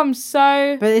has become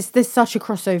so... But there's such a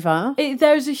crossover.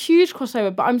 There's a huge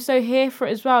crossover, but I'm so here for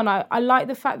it as well. And I like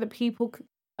the fact that people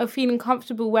are feeling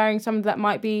comfortable wearing something that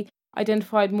might be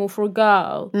identified more for a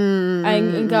girl.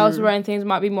 And girls wearing things that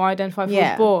might be more identified for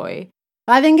a boy.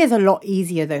 I think it's a lot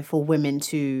easier, though, for women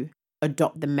to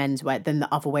adopt the menswear than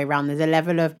the other way around. There's a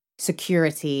level of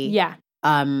security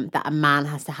that a man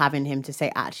has to have in him to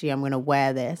say, actually, I'm going to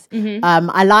wear this. That's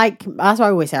why I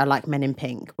always say I like men in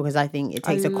pink, because I think it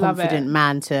takes a confident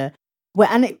man to wear.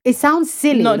 And it sounds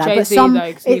silly. Not like, Jay-Z, though,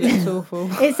 because he looks awful.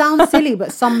 It sounds silly,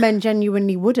 but some men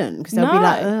genuinely wouldn't, because they'll be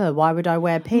like, why would I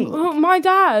wear pink? Well, my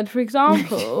dad, for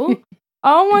example,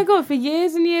 oh my God, for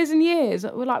years and years and years,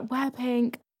 we're like, wear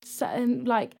pink, and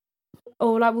like,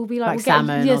 or like we'll be like we'll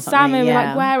salmon, get, salmon. We're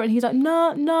like, wear it, and he's like,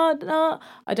 no.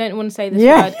 I don't want to say this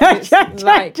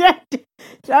word.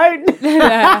 Don't.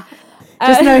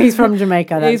 Just know he's from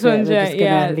Jamaica. That's he's from Jamaica.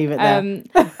 Yeah, leave it there.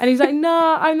 And he's like,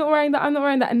 no, I'm not wearing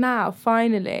that. And now,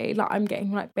 finally, like I'm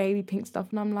getting like baby pink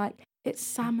stuff, and I'm like, it's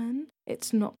salmon.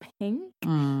 It's not pink.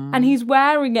 And he's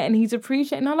wearing it and he's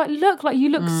appreciating. I'm like, look, like you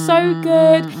look so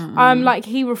good. Like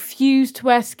he refused to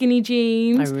wear skinny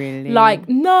jeans. Oh, really? Like,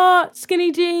 not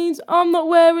skinny jeans. I'm not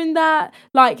wearing that.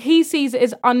 Like he sees it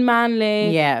as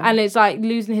unmanly. Yeah. And it's like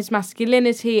losing his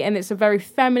masculinity, and it's a very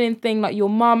feminine thing. Like your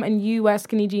mum and you wear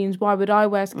skinny jeans. Why would I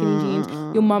wear skinny jeans?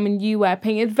 Your mum and you wear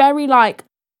pink. It's very like,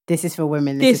 this is for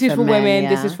women. This is for men, women. Yeah.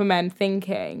 This is for men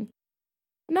thinking.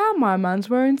 Now my man's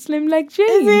wearing slim leg jeans.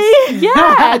 Is he?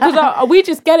 Yeah, because we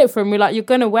just get it from him. We're like, you're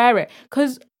going to wear it.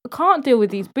 Because I can't deal with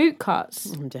these boot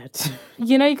cuts. I'm dead.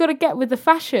 You know, you got to get with the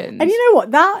fashion. And you know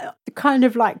what? That kind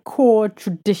of like core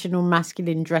traditional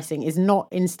masculine dressing is not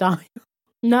in style.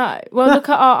 No. Well, look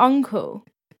at our uncle.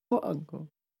 What uncle?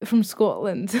 From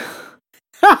Scotland.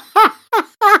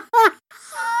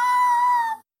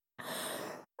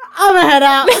 I'm a head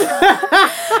out.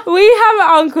 We have an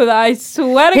uncle that I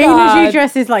swear to God. He literally God.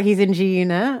 dresses like he's in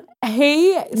G-Unit.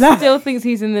 He still thinks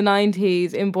he's in the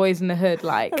 90s in Boys in the Hood.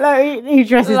 Like he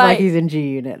dresses like he's in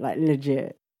G-Unit, like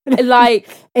legit. Like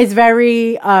it's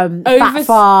very Fat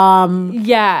Farm,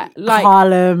 like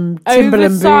Harlem,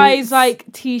 Timberland oversized boots. like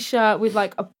t-shirt with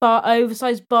like a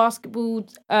oversized basketball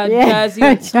jersey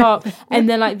on top, and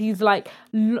then like these like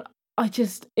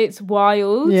it's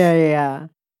wild. Yeah.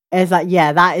 It's like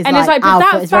that is, and like it's like, but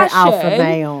alpha, that it's very alpha fashion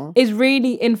male. is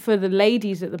really in for the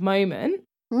ladies at the moment.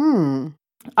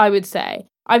 I would say.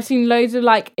 I've seen loads of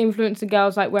like influencer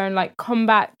girls like wearing like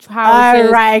combat trousers,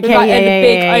 with, like, the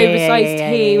big oversized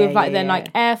tee with like their like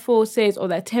Air Forces or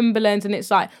their Timberlands, and it's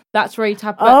like that's very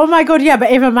tap. Oh my God, yeah! But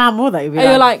if a man wore that, you'd be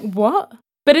you're like, what?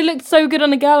 But it looks so good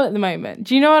on a girl at the moment.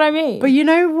 Do you know what I mean? But you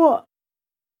know what?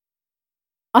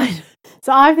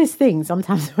 So I have this thing.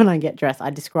 Sometimes when I get dressed, I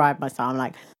describe myself. I'm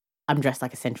like, I'm dressed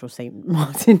like a Central St.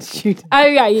 Martin student. Oh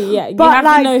yeah. You But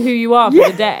have to know who you are for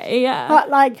the day. Yeah. But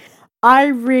like, I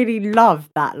really love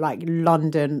that like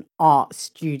London art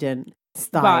student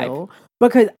style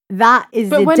because that is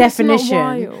the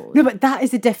definition. No, but that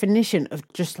is the definition of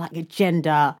just like a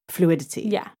gender fluidity.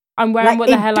 Yeah, I'm wearing what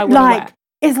the hell I want to wear.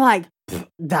 It's like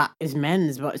that is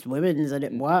men's, but it's women's, and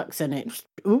it works, and it's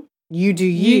you do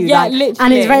you. Yeah, like, literally.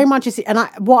 And it's very much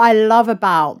what I love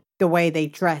about the way they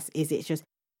dress is it's just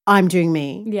I'm doing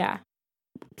me. Yeah.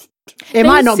 It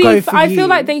might not go for you. I feel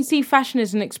like they see fashion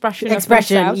as an expression of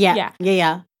themselves.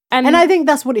 Yeah. And I think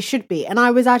that's what it should be. And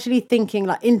I was actually thinking,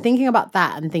 like, in thinking about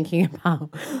that and thinking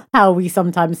about how we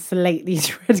sometimes slate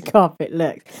these red carpet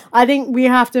looks, I think we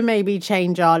have to maybe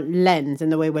change our lens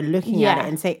and the way we're looking at it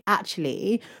and say,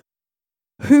 actually,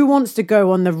 who wants to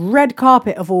go on the red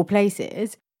carpet of all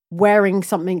places wearing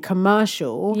something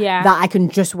commercial that I can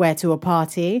just wear to a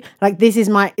party? Like this is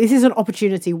an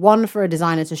opportunity, one, for a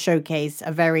designer to showcase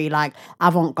a very like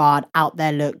avant-garde out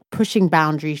there look, pushing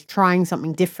boundaries, trying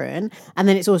something different. And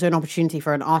then it's also an opportunity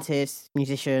for an artist,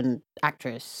 musician,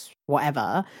 actress,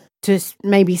 whatever, to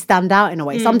maybe stand out in a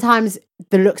way. Sometimes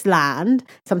the looks land,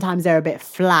 sometimes they're a bit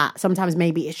flat, sometimes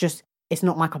maybe it's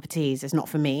not my cup of tea, it's not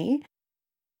for me.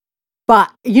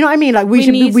 But you know what I mean? Like we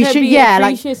should be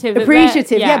appreciative,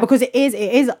 because it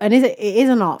is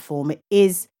an art form. It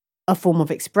is a form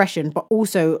of expression. But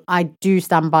also, I do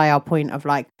stand by our point of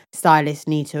like stylists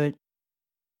need to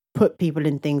put people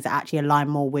in things that actually align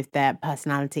more with their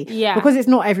personality. Yeah, because it's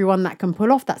not everyone that can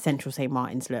pull off that Central St.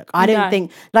 Martin's look. I don't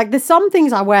think like there's some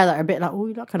things I wear that are a bit like, oh,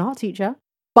 you like an art teacher.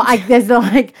 But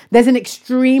there's an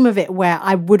extreme of it where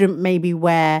I wouldn't maybe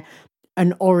wear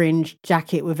an orange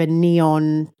jacket with a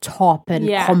neon top and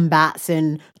combats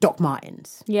and Doc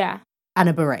Martens. Yeah. And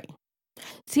a beret.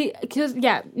 See, because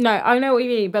I know what you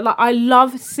mean, but like I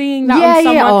love seeing that Yeah, on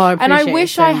someone, yeah. Oh, I and I appreciate it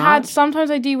wish so I had. much.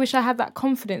 Sometimes I do wish I had that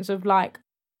confidence of like,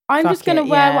 I'm Fuck just gonna it,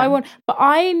 wear what yeah. I want. But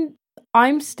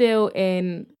I'm still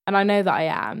in, and I know that I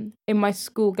am in my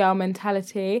schoolgirl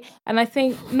mentality, and I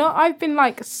think not. I've been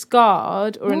like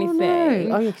scarred or anything.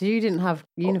 No. Oh, yeah, because you didn't have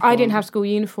uniform. I didn't have school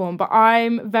uniform, but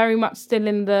I'm very much still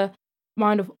in the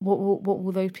mind of what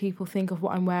will those people think of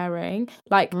what I'm wearing.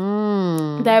 Like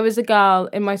there was a girl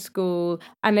in my school,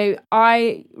 and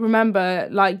I remember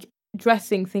like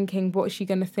dressing, thinking, what is she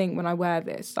gonna think when I wear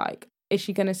this? Like, is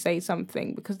she gonna say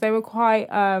something? Because they were quite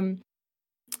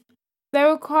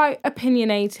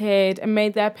opinionated and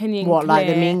made their opinion What, clear. like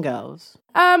the Mean Girls?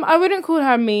 I wouldn't call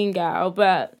her a mean girl,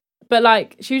 but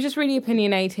like she was just really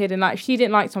opinionated, and like if she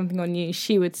didn't like something on you,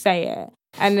 she would say it,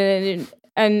 and then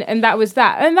and that was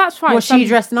that, and that's fine. Was she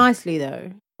dressed nicely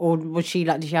though, or was she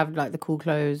like? Did she have like the cool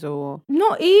clothes or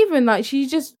Not even like she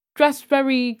just dressed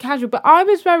very casual, but I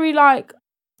was very like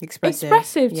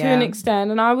expressive to an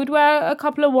extent, and I would wear a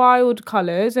couple of wild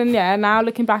colours, and now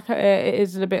looking back at it, it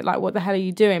is a bit like, what the hell are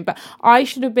you doing? But I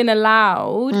should have been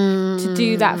allowed to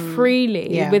do that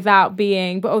freely without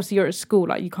being, but obviously you're at school,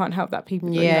 like you can't help that people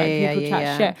people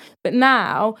chat shit. But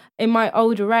now in my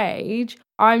older age,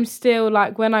 I'm still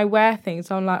like, when I wear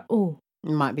things, I'm like, oh,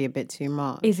 it might be a bit too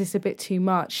much. Is this a bit too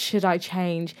much? Should I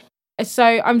change? So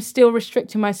I'm still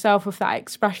restricting myself with that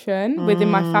expression within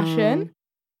my fashion.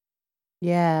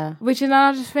 Yeah. Which is, then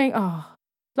I just think,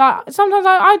 like sometimes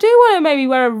I do want to maybe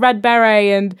wear a red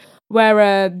beret and wear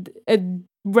a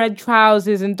red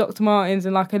trousers and Dr. Martens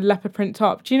and like a leopard print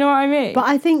top. Do you know what I mean? But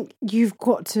I think you've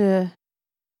got to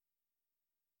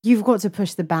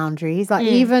push the boundaries. Like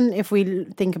even if we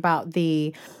think about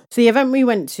the event we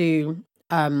went to,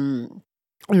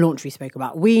 launch we spoke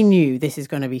about, we knew this is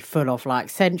going to be full of like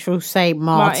Central St.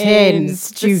 Martin's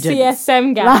students, the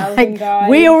CSM gals, like, guys.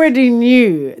 we already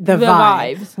knew the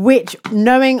vibes, which,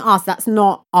 knowing us, that's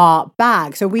not our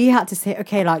bag. So we had to say,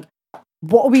 okay, like,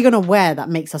 what are we going to wear that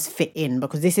makes us fit in?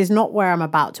 Because this is not where I'm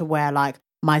about to wear like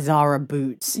my Zara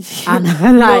boots and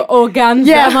like organza.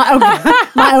 Yeah,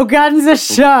 my organza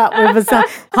shirt with a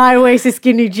high-waisted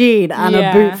skinny jean and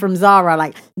a boot from Zara.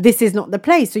 Like, this is not the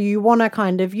place. So you want to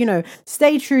kind of,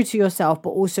 stay true to yourself, but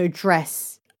also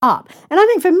dress up. And I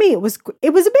think for me, it was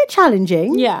a bit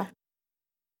challenging. Yeah.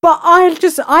 But I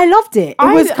loved it.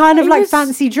 It was kind of like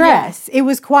fancy dress. Yeah. It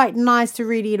was quite nice to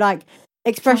really like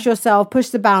express yourself, push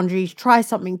the boundaries, try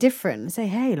something different and say,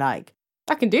 hey, like,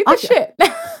 I can do this shit.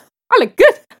 I look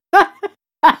good.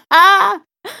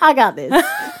 I got this.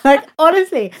 Like,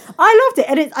 honestly, I loved it.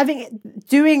 And I think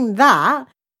doing that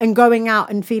and going out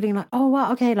and feeling like, oh,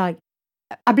 wow, okay, like,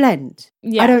 I blend.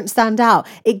 Yeah. I don't stand out.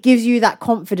 It gives you that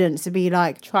confidence to be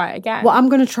like, try it again. Well, I'm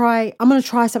going to try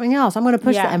something else. I'm going to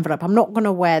push the envelope. I'm not going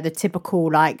to wear the typical,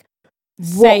 like,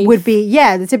 safe. What would be,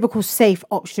 the typical safe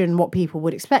option, what people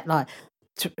would expect. Like,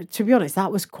 to be honest,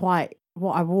 that was quite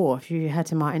what I wore. If you head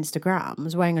to my Instagram, I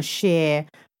was wearing a sheer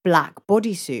black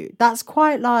bodysuit. That's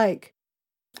quite like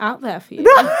out there for you.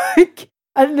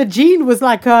 And the jean was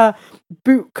like a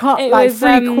boot cut, it like was,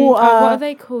 3/4. What are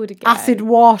they called again? Acid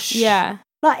wash. Yeah.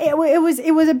 Like it was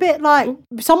a bit like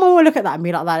someone would look at that and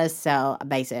be like, that is so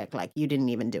basic. Like, you didn't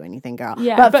even do anything, girl.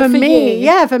 Yeah, but for me,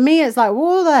 for me, it's like,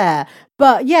 whoa there.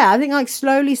 But I think like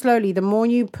slowly, the more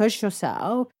you push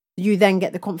yourself, you then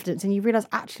get the confidence and you realize,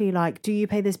 actually, like, do you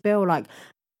pay this bill? Like,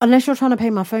 unless you're trying to pay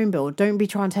my phone bill, don't be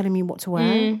trying telling me what to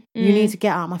wear. You need to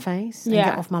get out of my face and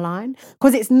get off my line.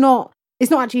 Because it's not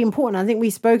actually important. I think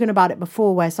we've spoken about it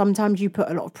before, where sometimes you put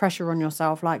a lot of pressure on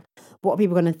yourself, like, what are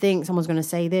people going to think? Someone's going to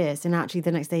say this. And actually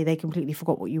the next day they completely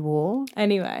forgot what you wore.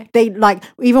 Anyway. They like,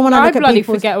 even when I look at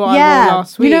people, forget what I wore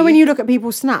last week. You know, when you look at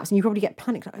people's snaps and you probably get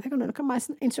panicked, like, they're going to look at my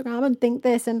Instagram and think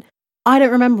this. And I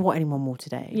don't remember what anyone wore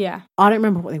today. Yeah. I don't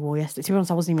remember what they wore yesterday. To be honest,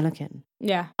 I wasn't even looking.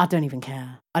 Yeah. I don't even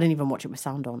care. I didn't even watch it with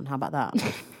sound on. How about that?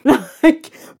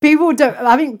 Like,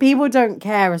 I think people don't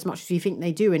care as much as you think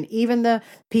they do. And even the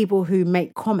people who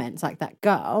make comments like that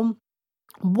girl,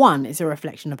 one, it's a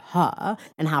reflection of her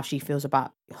and how she feels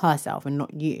about herself and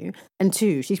not you. And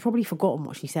two, she's probably forgotten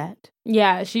what she said.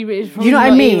 Yeah, she is. You know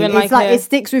what I mean? It's like it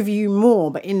sticks with you more,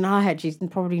 but in her head, she's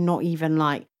probably not even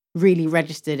like really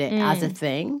registered it as a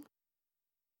thing.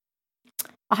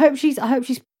 I hope she's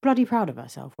bloody proud of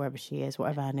herself wherever she is,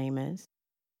 whatever her name is.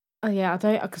 Oh yeah,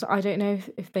 because I don't know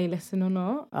if they listen or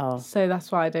not. Oh, so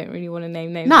that's why I don't really want to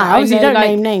name names. No, obviously don't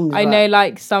name names. I know,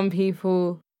 like, some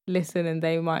people listen and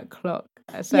they might clock.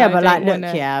 So yeah, but like, look,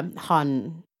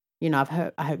 hun, you know,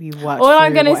 I hope you worked. All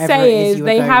I'm gonna say is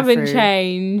they haven't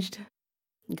changed.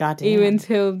 Goddamn. Even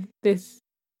till this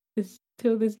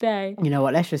till this day. You know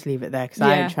what? Let's just leave it there because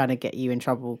I ain't trying to get you in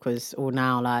trouble because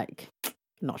now, like,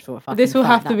 not sure if I This can will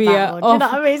have to be do you know what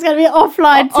I mean? It's going to be an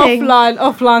offline thing.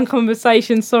 Offline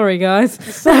conversation. Sorry, guys.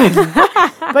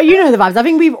 But you know the vibes. I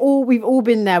think we've all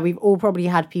been there. We've all probably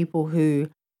had people who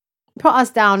put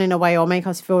us down in a way or make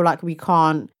us feel like we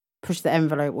can't push the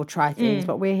envelope or try things.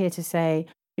 But we're here to say,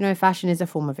 you know, fashion is a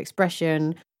form of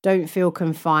expression. Don't feel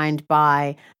confined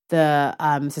by the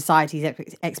society's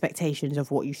expectations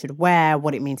of what you should wear,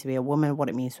 what it means to be a woman, what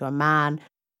it means to a man.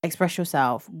 Express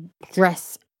yourself.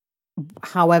 Dress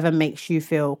however makes you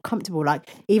feel comfortable. Like,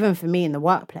 even for me in the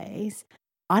workplace,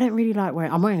 I don't really like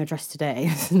wearing... I'm wearing a dress today.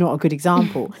 It's not a good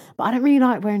example. But I don't really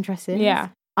like wearing dresses. Yeah.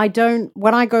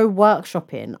 When I go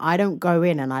workshopping, I don't go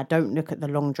in and I don't look at the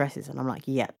long dresses and I'm like,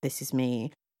 yeah, this is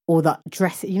me. Or the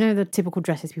dress, you know, the typical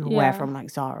dresses people wear from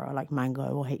like Zara, like Mango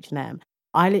or H&M.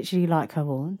 I literally like her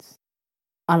ones.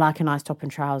 I like a nice top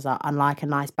and trouser. I like a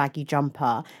nice baggy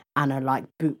jumper and a like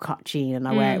boot cut jean, and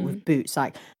I wear it with boots.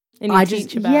 Like, I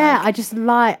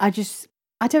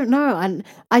don't know. And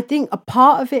I think a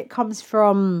part of it comes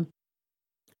from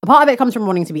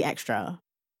wanting to be extra.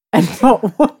 And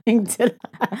not wanting to.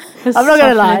 I'm not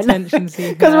gonna lie,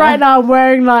 because right now I'm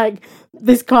wearing like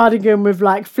this cardigan with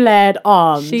like flared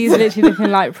arms. She's literally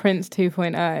looking like Prince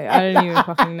 2.0. I don't even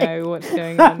fucking know what's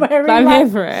going on. But I'm here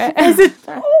for it.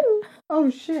 Oh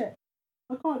shit!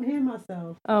 I can't hear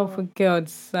myself. Oh, for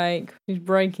God's sake! She's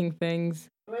breaking things.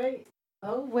 Wait.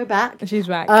 Oh, we're back. She's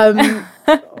back. Oh,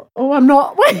 I'm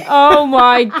not. Wait. Oh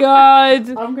my God.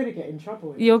 I'm going to get in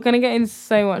trouble. You're going to get in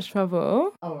so much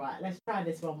trouble. All right, let's try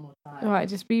this one more time. All right,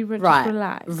 just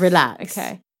relax. Relax.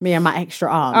 Okay. Me and my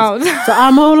extra arms. Oh. So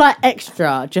I'm all like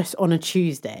extra just on a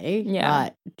Tuesday. Yeah.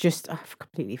 I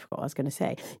completely forgot what I was going to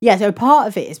say. Yeah, so part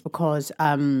of it is because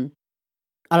I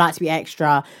like to be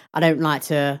extra. I don't like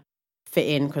to fit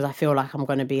in because I feel like I'm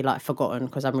going to be like forgotten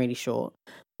because I'm really short.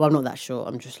 Well, I'm not that short.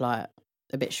 I'm just like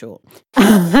a bit short.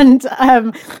 And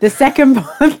the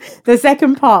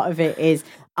second part of it is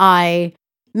I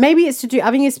think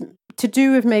it's to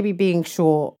do with maybe being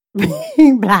short,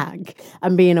 being black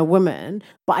and being a woman,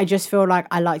 but I just feel like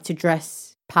I like to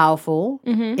dress powerful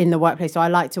in the workplace. So I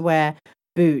like to wear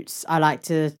boots. I like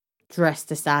to dress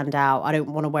to stand out. I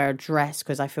don't want to wear a dress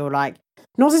because I feel like,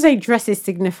 not to say dresses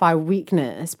signify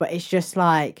weakness, but it's just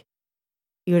like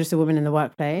you're just a woman in the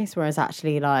workplace, whereas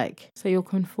actually like... So you're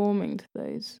conforming to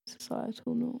those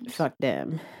societal norms. Fuck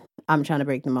them. I'm trying to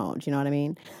break the mold, you know what I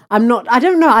mean? I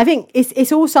don't know. I think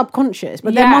it's all subconscious,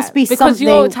 but there must be something... Because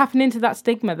you're tapping into that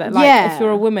stigma that like if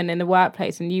you're a woman in the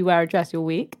workplace and you wear a dress, you're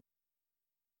weak.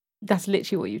 That's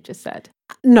literally what you've just said.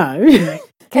 No.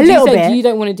 A little bit. You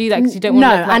don't want to do that because you don't want to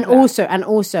look like that. And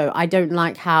also, I don't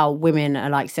like how women are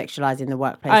like sexualized in the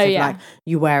workplace. Like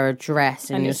you wear a dress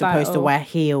and you're supposed to wear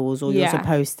heels, or you're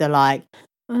supposed to like,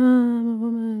 I'm a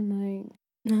woman,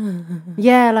 like,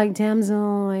 yeah, like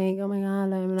damsel, like, oh my god,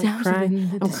 like,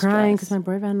 I'm crying because my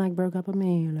boyfriend like broke up with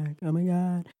me, like, oh my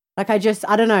god. Like I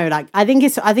don't know, like I think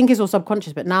it's all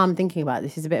subconscious, but now I'm thinking about it,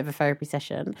 this is a bit of a therapy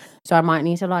session, so I might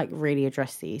need to like really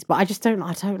address these. But I don't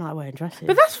like wearing dresses.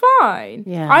 But that's fine.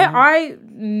 Yeah. I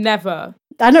never.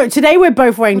 I know today we're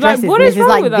both wearing dresses. What is this wrong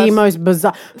is like with the us? most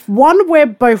bizarre. One, we're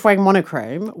both wearing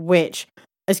monochrome, which,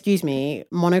 excuse me,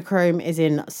 monochrome is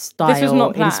in style this was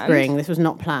not in spring. This was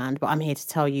not planned, but I'm here to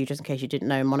tell you, just in case you didn't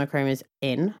know, monochrome is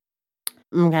in.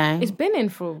 Okay. It's been in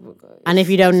for... And if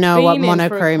you don't know what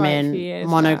monochrome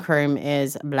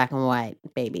is black and white,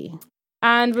 baby.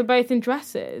 And we're both in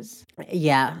dresses.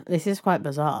 Yeah, this is quite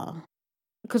bizarre.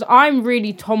 Because I'm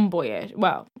really tomboyish.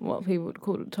 Well, what people would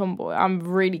call it tomboy. I'm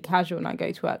really casual when I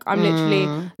go to work. I'm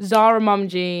literally Zara mum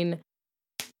jean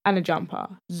and a jumper.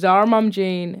 Zara mum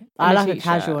jean and I like a a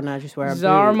casual and I just wear a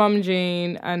Zara boot. mum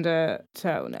jean and a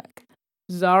turtleneck.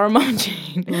 Zara mum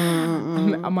jean.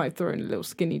 I might throw in a little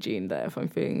skinny jean there if I'm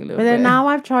feeling a little bit. But then now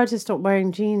I've tried to stop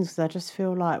wearing jeans because I just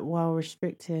feel like well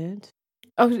restricted.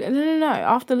 Oh, no.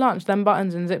 After lunch, them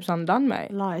buttons and zips undone,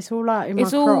 mate. Like, it's all like in my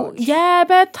crotch. Yeah,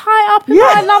 they're tight up in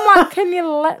mine. And I'm like, can you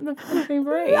let the fucking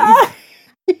breathe?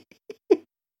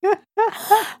 And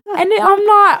I'm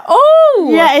like, oh.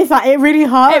 Yeah, it's like, it really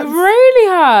hurts. It really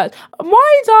hurts.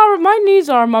 My new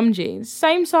Zara mum jeans,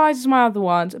 same size as my other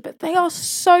ones, but they are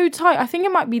so tight. I think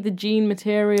it might be the jean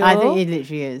material. I think it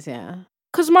literally is, yeah.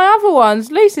 Because my other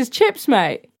ones, loose as chips,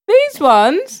 mate. These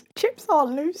ones. Chips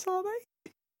aren't loose, are they?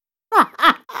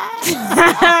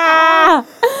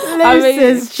 Loose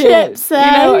as chips, eh?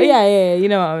 You know, yeah, you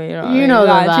know what I mean. You know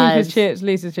like, the vibes. Cheap as chips,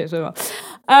 loose as chips, whatever.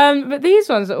 But these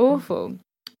ones are awful.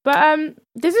 But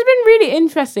this has been really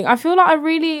interesting. I feel like I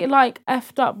really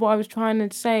effed up what I was trying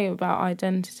to say about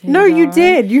identity. No, you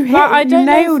did. You hit. I don't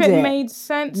nailed know if it made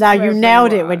sense. No, you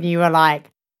nailed it when you were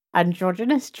like,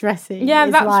 androgynous dressing. Yeah,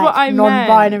 is that's like what I meant.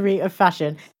 Non-binary of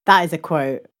fashion. That is a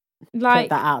quote. Like,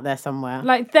 put that out there somewhere.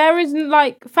 Like there isn't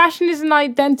fashion is an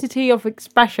identity of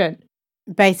expression.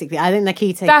 Basically, I think the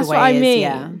key takeaway That's what I mean.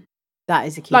 Yeah, that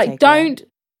is a key takeaway. Don't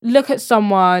look at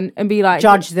someone and be like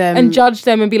judge them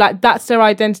and be like that's their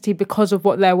identity because of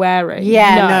what they're wearing.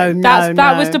 Yeah,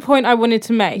 that was the point I wanted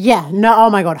to make. Yeah, no,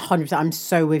 oh my god, 100%. I'm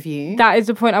so with you. That is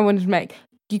the point I wanted to make.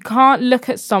 You can't look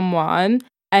at someone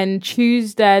and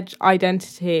choose their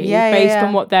identity based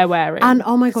on what they're wearing. And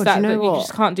oh my god, you know what? You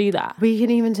just can't do that. We can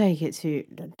even take it to.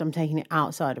 I'm taking it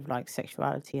outside of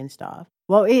sexuality and stuff.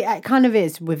 Well, it kind of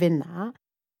is within that.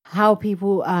 How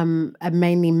people and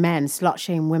mainly men slut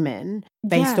shame women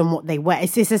based on what they wear.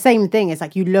 It's the same thing. It's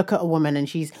like you look at a woman and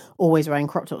she's always wearing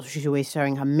crop tops, she's always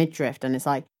showing her midriff, and it's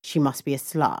like she must be a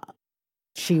slut.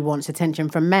 She wants attention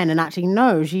from men, and actually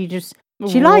no, she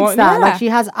likes that. Yeah. She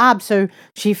has abs, so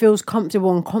she feels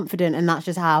comfortable and confident, and that's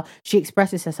just how she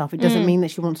expresses herself. It doesn't mean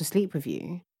that she wants to sleep with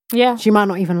you. Yeah, she might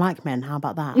not even like men. How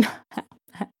about that?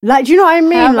 Do you know what I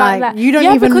mean? You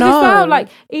don't even know. As well,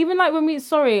 even when we,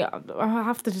 sorry, I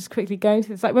have to just quickly go into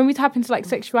this. When we tap into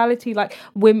sexuality,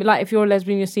 women, if you're a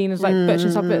lesbian, you're seen as butch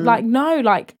and stuff. But no,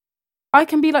 I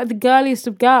can be the girliest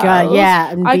of girls.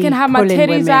 And I can have my titties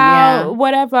women, out,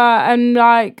 whatever, and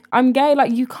I'm gay.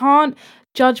 You can't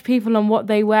judge people on what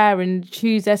they wear and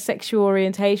choose their sexual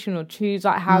orientation or choose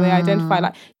how they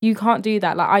identify. You can't do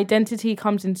that. Identity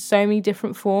comes in so many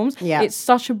different forms. Yeah, it's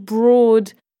such a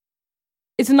broad.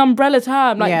 It's an umbrella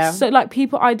term. So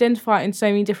people identify in so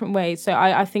many different ways. So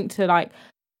I think to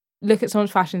look at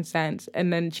someone's fashion sense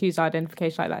and then choose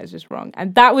identification like that is just wrong.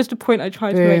 And that was the point I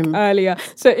tried to make earlier.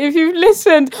 So if you've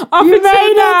listened up until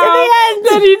now,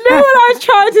 then you know what I was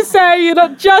trying to say. You're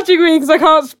not judging me because I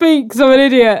can't speak because I'm an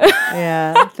idiot.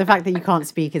 Yeah, the fact that you can't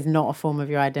speak is not a form of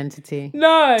your identity.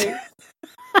 No.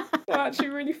 You're actually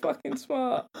really fucking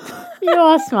smart. You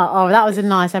are smart. Oh, that was a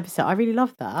nice episode. I really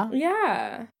loved that.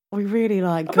 Yeah. We really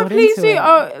got but please into do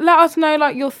it. Let us know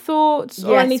your thoughts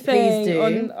or anything. Please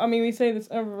do. We say this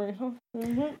every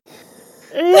Yeah,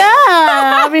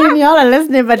 I mean y'all are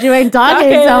listening, but you ain't talking.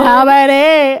 Okay. So how about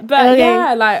it? But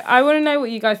yeah, I want to know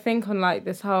what you guys think on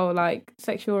this whole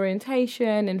sexual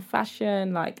orientation and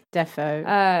fashion,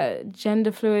 defo,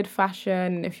 gender fluid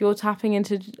fashion. If you're tapping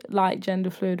into gender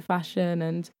fluid fashion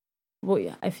and. Well,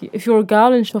 yeah, if you're a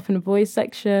girl and shop in the boys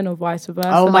section or vice versa.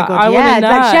 Oh my god,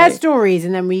 yeah, share stories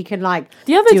and then we can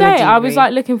The other day I was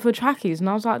looking for trackies and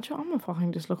I was like, I'm gonna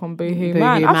fucking just look on Boohoo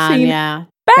Man. I've seen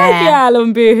bare girl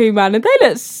on Boohoo Man and they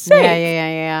look sick.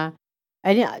 Yeah.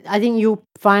 And I think you'll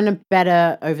find a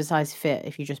better oversized fit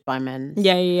if you just buy men's.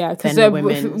 Yeah. Because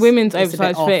women's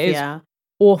oversized fit is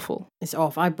awful. It's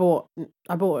off. I bought no,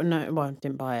 well, I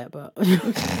didn't buy it, but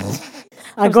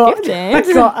I got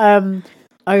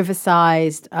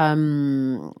oversized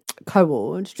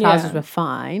co-ord trousers were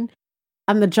fine,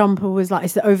 and the jumper was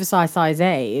it's the oversized size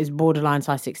A is borderline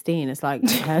size 16. It's I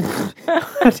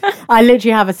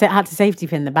literally had to safety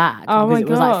pin the bag because it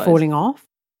was falling off.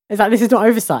 It's this is not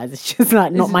oversized, it's just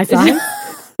not my size.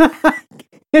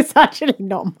 It's actually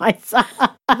not my size.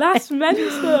 That's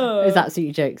mental. It's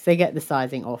absolutely jokes. They get the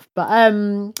sizing off. But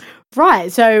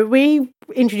right, so we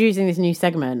introducing this new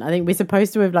segment. I think we're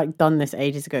supposed to have done this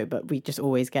ages ago, but we just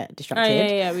always get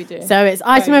distracted. Oh, yeah, we do. So it's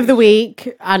item of the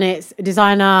week, and it's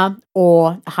designer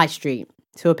or high street.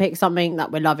 So we'll pick something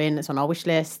that we're loving that's on our wish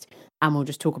list, and we'll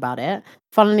just talk about it.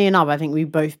 Funnily enough, I think we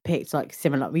both picked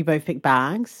similar. We both picked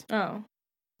bags. Oh.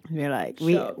 We're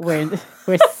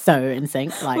we're so in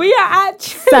sync. We are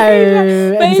actually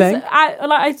so in sync.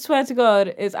 I swear to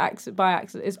God, it's by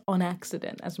accident. It's on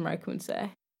accident, as American would say.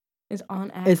 It's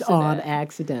on accident. It's on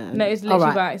accident. No, it's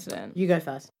literally by accident. You go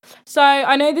first. So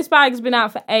I know this bag's been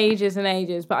out for ages and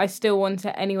ages, but I still want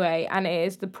it anyway. And it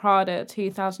is the Prada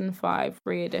 2005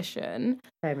 re-edition.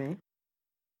 Okay, me.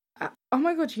 Oh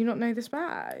my God, do you not know this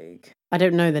bag? I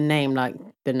don't know the name.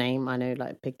 The name, I know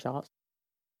big jars.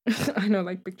 I know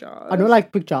big jars. I know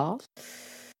big jars.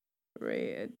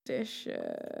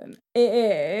 Re-edition. It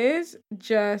is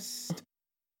just.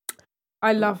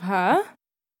 I love her.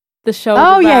 The shoulder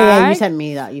bag. Yeah. You sent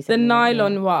me that. The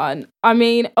nylon one. I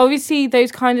mean, obviously,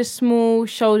 those kind of small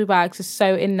shoulder bags are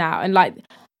so in now, and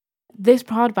this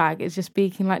Prada bag is just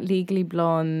speaking Legally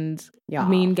Blonde,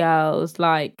 Mean Girls,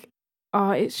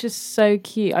 it's just so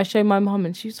cute. I showed my mum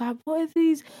and she was like, what are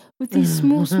these with these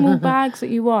small bags that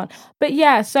you want? But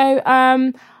yeah, so,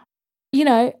 I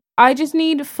just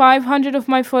need 500 of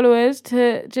my followers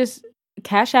to just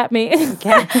cash at me.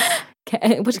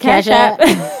 Which Cash cash app?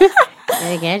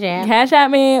 Cash Cash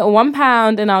at me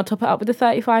 £1 and I'll top it up with the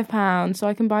 £35 so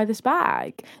I can buy this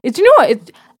bag. Do you know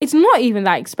what? It's not even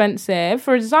that expensive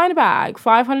for a designer bag.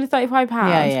 £535.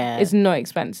 Yeah. It's not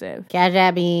expensive. Cash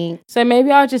at me. So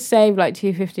maybe I'll just save like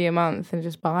 $250 a month and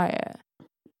just buy it.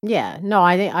 Yeah, no,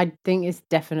 I think it's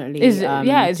definitely It's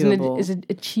doable. it's an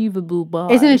achievable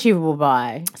buy. It's an achievable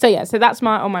buy. So that's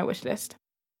on my wish list.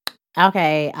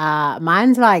 Okay,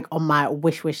 mine's like on my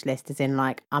wish list, as in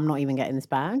like I'm not even getting this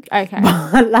bag. Okay,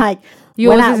 but like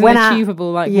yours is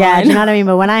achievable. Like yeah, mine. do you know what I mean?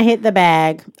 But when I hit the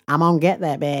bag, I'm gonna get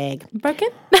that bag. Birkin,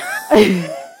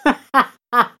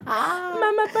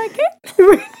 Mama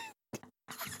Birkin.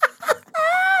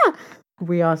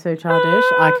 We are so childish.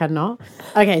 I cannot.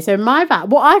 Okay, so my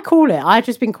bag, what I call it, I've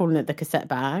just been calling it the cassette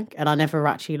bag, and I never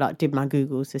actually like did my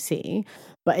Googles to see.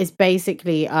 But it's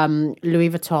basically Louis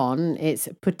Vuitton. It's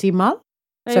Petit Mal,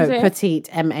 so petite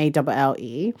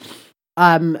MALLE.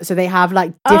 So they have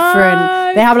like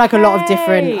different. They have like a lot of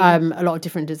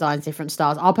different designs, different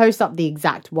styles. I'll post up the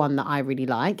exact one that I really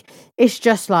like. It's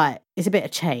just like it's a bit of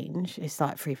change. It's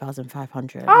like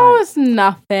 3,500. Oh, like, it's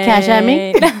nothing. Cash at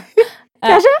me.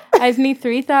 I just need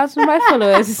 3,000 of my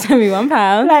followers to send me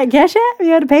 £1. Like, cash it?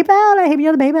 You on the PayPal? Like, hit me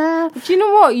on the PayPal. Do you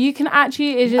know what? You can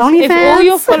actually, if OnlyFans? all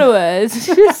your followers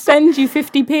just send you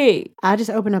 50p. I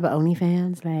just open up an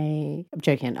OnlyFans. Like, I'm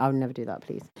joking. I would never do that,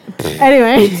 please.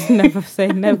 Anyway. Never say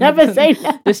never. Never say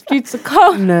never. The streets are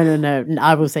cold. No.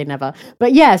 I will say never.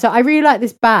 But yeah, so I really like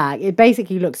this bag. It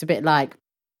basically looks a bit like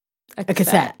a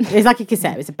cassette. It's like a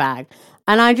cassette. It's a bag.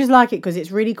 And I just like it because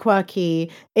it's really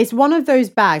quirky. It's one of those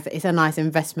bags that it's a nice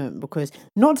investment because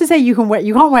not to say you can't wear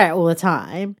it all the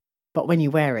time, but when you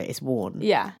wear it, it's worn.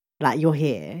 Yeah. Like you're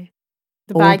here.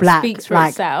 The all bag black, speaks for like,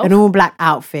 itself. An all black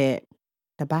outfit.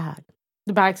 The bag.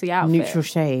 The bag's the outfit. Neutral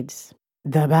shades.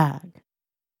 The bag.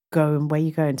 Where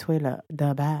you going toilet?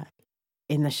 The bag.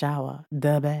 In the shower.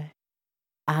 The bag.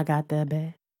 I got the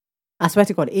bag. I swear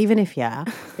to God, even if I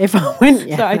went,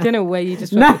 So I don't know where you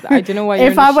just went with that. I don't know why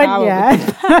you're if I went,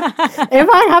 if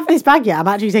I have this bag, I'm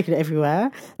actually taking it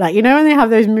everywhere. Like, you know, when they have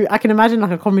those, I can imagine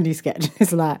like a comedy sketch.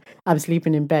 It's like, I'm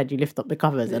sleeping in bed, you lift up the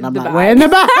covers, and I'm like, we're in the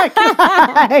bag.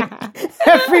 Like,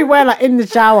 everywhere, like in the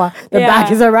shower, the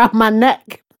bag is around my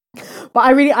neck. But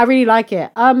I really like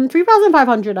it.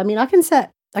 3,500. I mean, I can set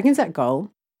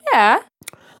goal. Yeah.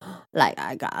 Like,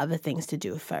 I got other things to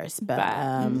do first, but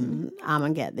I'm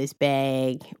gonna get this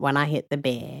bag when I hit the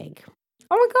bag.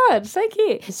 Oh my God, so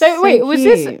cute. So wait, was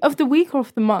this of the week or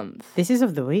of the month? This is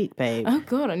of the week, babe. Oh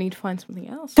God, I need to find something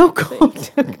else. Oh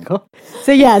God.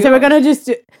 So yeah, so we're gonna just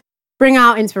bring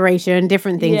out inspiration,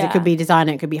 different things. It could be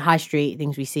designer, it could be high street,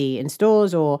 things we see in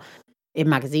stores or in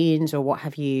magazines or what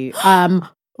have you. You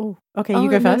go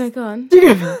first. No, go on. You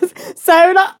go first.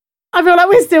 So I feel like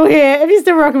we're still here. If you're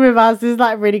still rocking with us, this is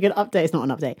like a really good update. It's not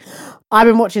an update. I've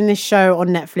been watching this show on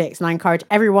Netflix and I encourage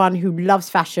everyone who loves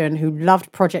fashion, who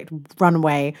loved Project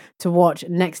Runway, to watch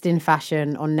Next in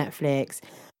Fashion on Netflix.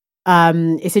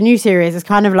 It's a new series. It's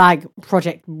kind of like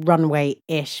Project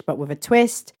Runway-ish, but with a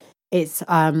twist. It's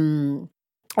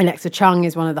Alexa Chung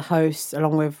is one of the hosts,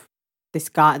 along with this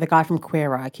guy, the guy from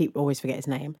Queer Eye. I always forget his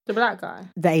name. The black guy?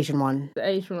 The Asian one. The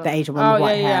Asian one with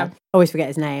white hair. Always forget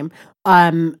his name.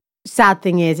 Sad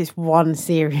thing is, it's one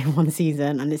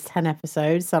season, and it's 10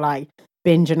 episodes. So like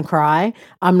binge and cry.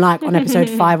 I'm like on episode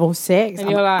 5 or 6. And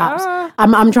you're like,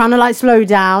 I'm trying to like slow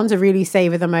down to really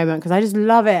savor the moment because I just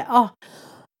love it. Oh,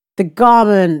 the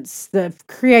garments, the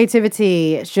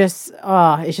creativity. It's just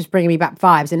bringing me back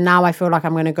vibes. And now I feel like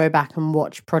I'm going to go back and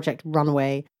watch Project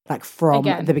Runway like from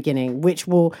the beginning,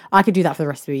 I could do that for the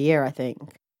rest of the year. I think,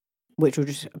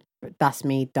 that's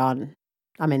me done.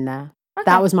 I'm in there. Okay.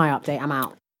 That was my update. I'm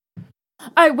out.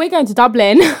 Oh, we're going to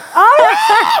Dublin.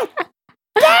 Oh,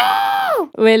 no!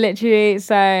 We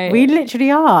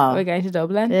literally are. We're going to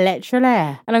Dublin. Literally.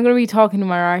 And I'm going to be talking to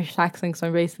my Irish accent because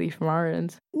I'm basically from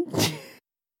Ireland.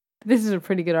 This is a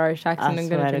pretty good Irish accent. I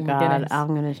swear to God, I'm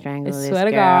going to strangle this girl.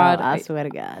 I swear to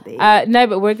God. No,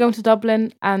 but we're going to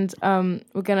Dublin and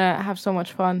we're going to have so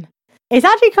much fun. It's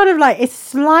actually kind of like, it's a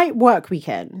slight work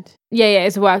weekend. Yeah,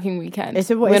 it's a working weekend.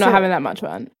 We're not having that much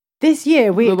fun. This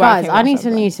year, I need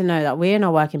to know that we're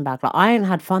not working back. Like, I ain't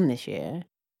had fun this year.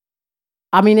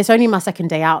 I mean, it's only my second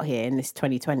day out here in this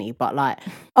 2020, but like,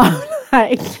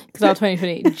 because our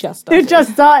 2020 just started. It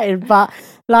just started, but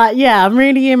like, yeah, I'm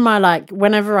really in my like.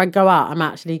 Whenever I go out, I'm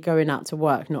actually going out to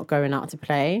work, not going out to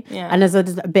play. Yeah, and there's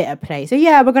a bit of play. So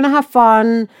yeah, we're gonna have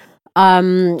fun.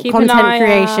 Content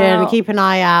creation. Keep an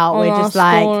eye out. On we're just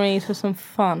our like stories for some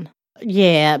fun.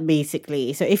 Yeah,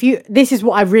 basically. So this is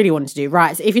what I really want to do,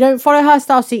 right? So if you don't follow Her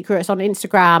Style Secrets on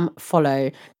Instagram, follow.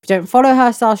 If you don't follow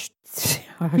Her Style Secrets,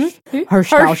 follow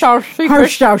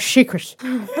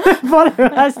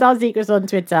Her Style Secrets on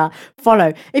Twitter,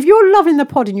 follow. If you're loving the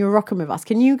pod and you're rocking with us,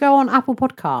 can you go on Apple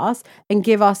Podcasts and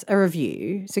give us a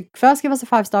review? So first give us a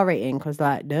 5-star rating, because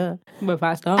like, duh. We're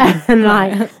 5 stars. And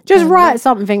like, just write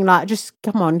something like, just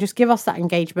come on, just give us that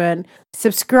engagement.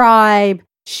 Subscribe.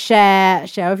 Share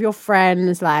with your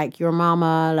friends, like your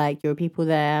mama, like your people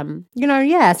there,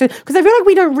 yeah. So because I feel like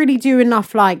we don't really do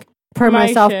enough like promo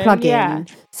self-plugging. Yeah.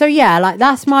 So yeah, like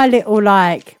that's my little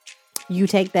like, you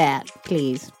take that,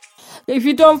 please. If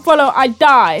you don't follow, I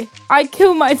die. I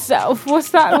kill myself. What's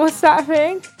that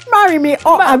thing? Marry me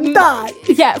or I'm die.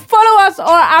 Yeah, follow us or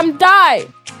I'm die.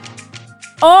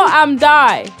 Or I'm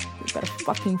die. You better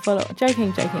fucking follow.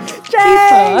 Joking. Please follow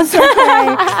us.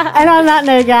 And on that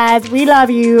note, guys, we love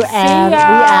you and we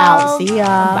out. See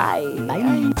ya. Bye.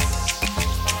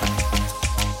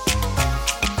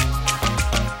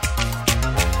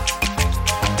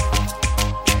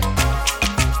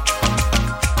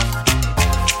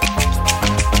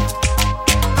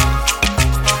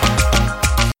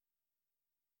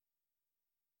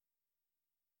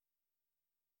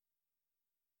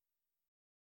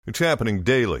 It's happening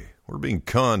daily. We're being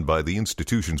conned by the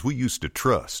institutions we used to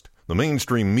trust. The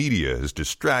mainstream media is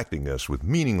distracting us with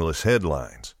meaningless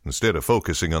headlines instead of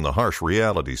focusing on the harsh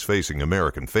realities facing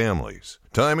American families.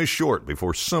 Time is short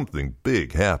before something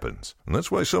big happens, and that's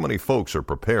why so many folks are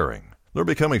preparing. They're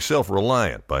becoming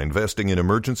self-reliant by investing in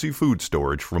emergency food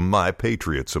storage from My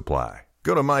Patriot Supply.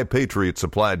 Go to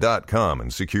MyPatriotSupply.com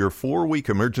and secure 4-week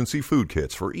emergency food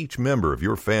kits for each member of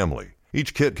your family.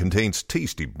 Each kit contains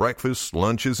tasty breakfasts,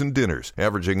 lunches, and dinners,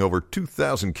 averaging over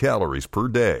 2,000 calories per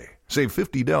day. Save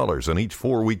 $50 on each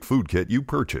 4-week food kit you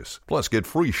purchase. Plus, get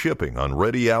free shipping on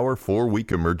Ready Hour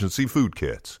 4-week emergency food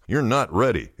kits. You're not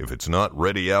ready if it's not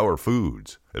Ready Hour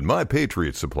Foods. At My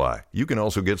Patriot Supply, you can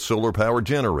also get solar power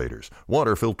generators,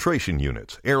 water filtration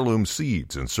units, heirloom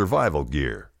seeds, and survival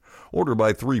gear. Order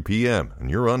by 3 p.m. and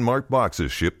your unmarked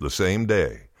boxes ship the same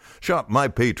day. Shop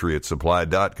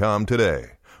MyPatriotSupply.com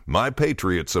today.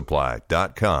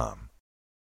 MyPatriotSupply.com.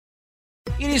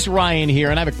 It is Ryan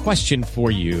here, and I have a question for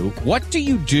you. What do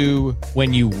you do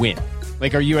when you win?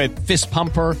 Like, are you a fist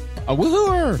pumper, a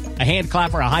woo-hooer, a hand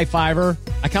clapper, a high fiver?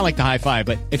 I kind of like the high five,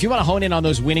 but if you want to hone in on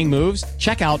those winning moves,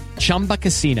 check out Chumba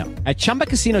Casino. At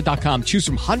ChumbaCasino.com, choose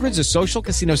from hundreds of social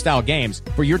casino-style games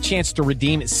for your chance to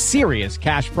redeem serious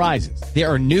cash prizes. There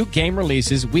are new game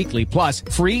releases weekly, plus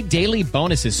free daily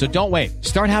bonuses, so don't wait.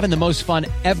 Start having the most fun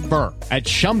ever at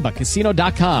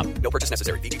ChumbaCasino.com. No purchase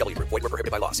necessary. VGW Group. Void where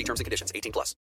prohibited by law. See terms and conditions. 18+.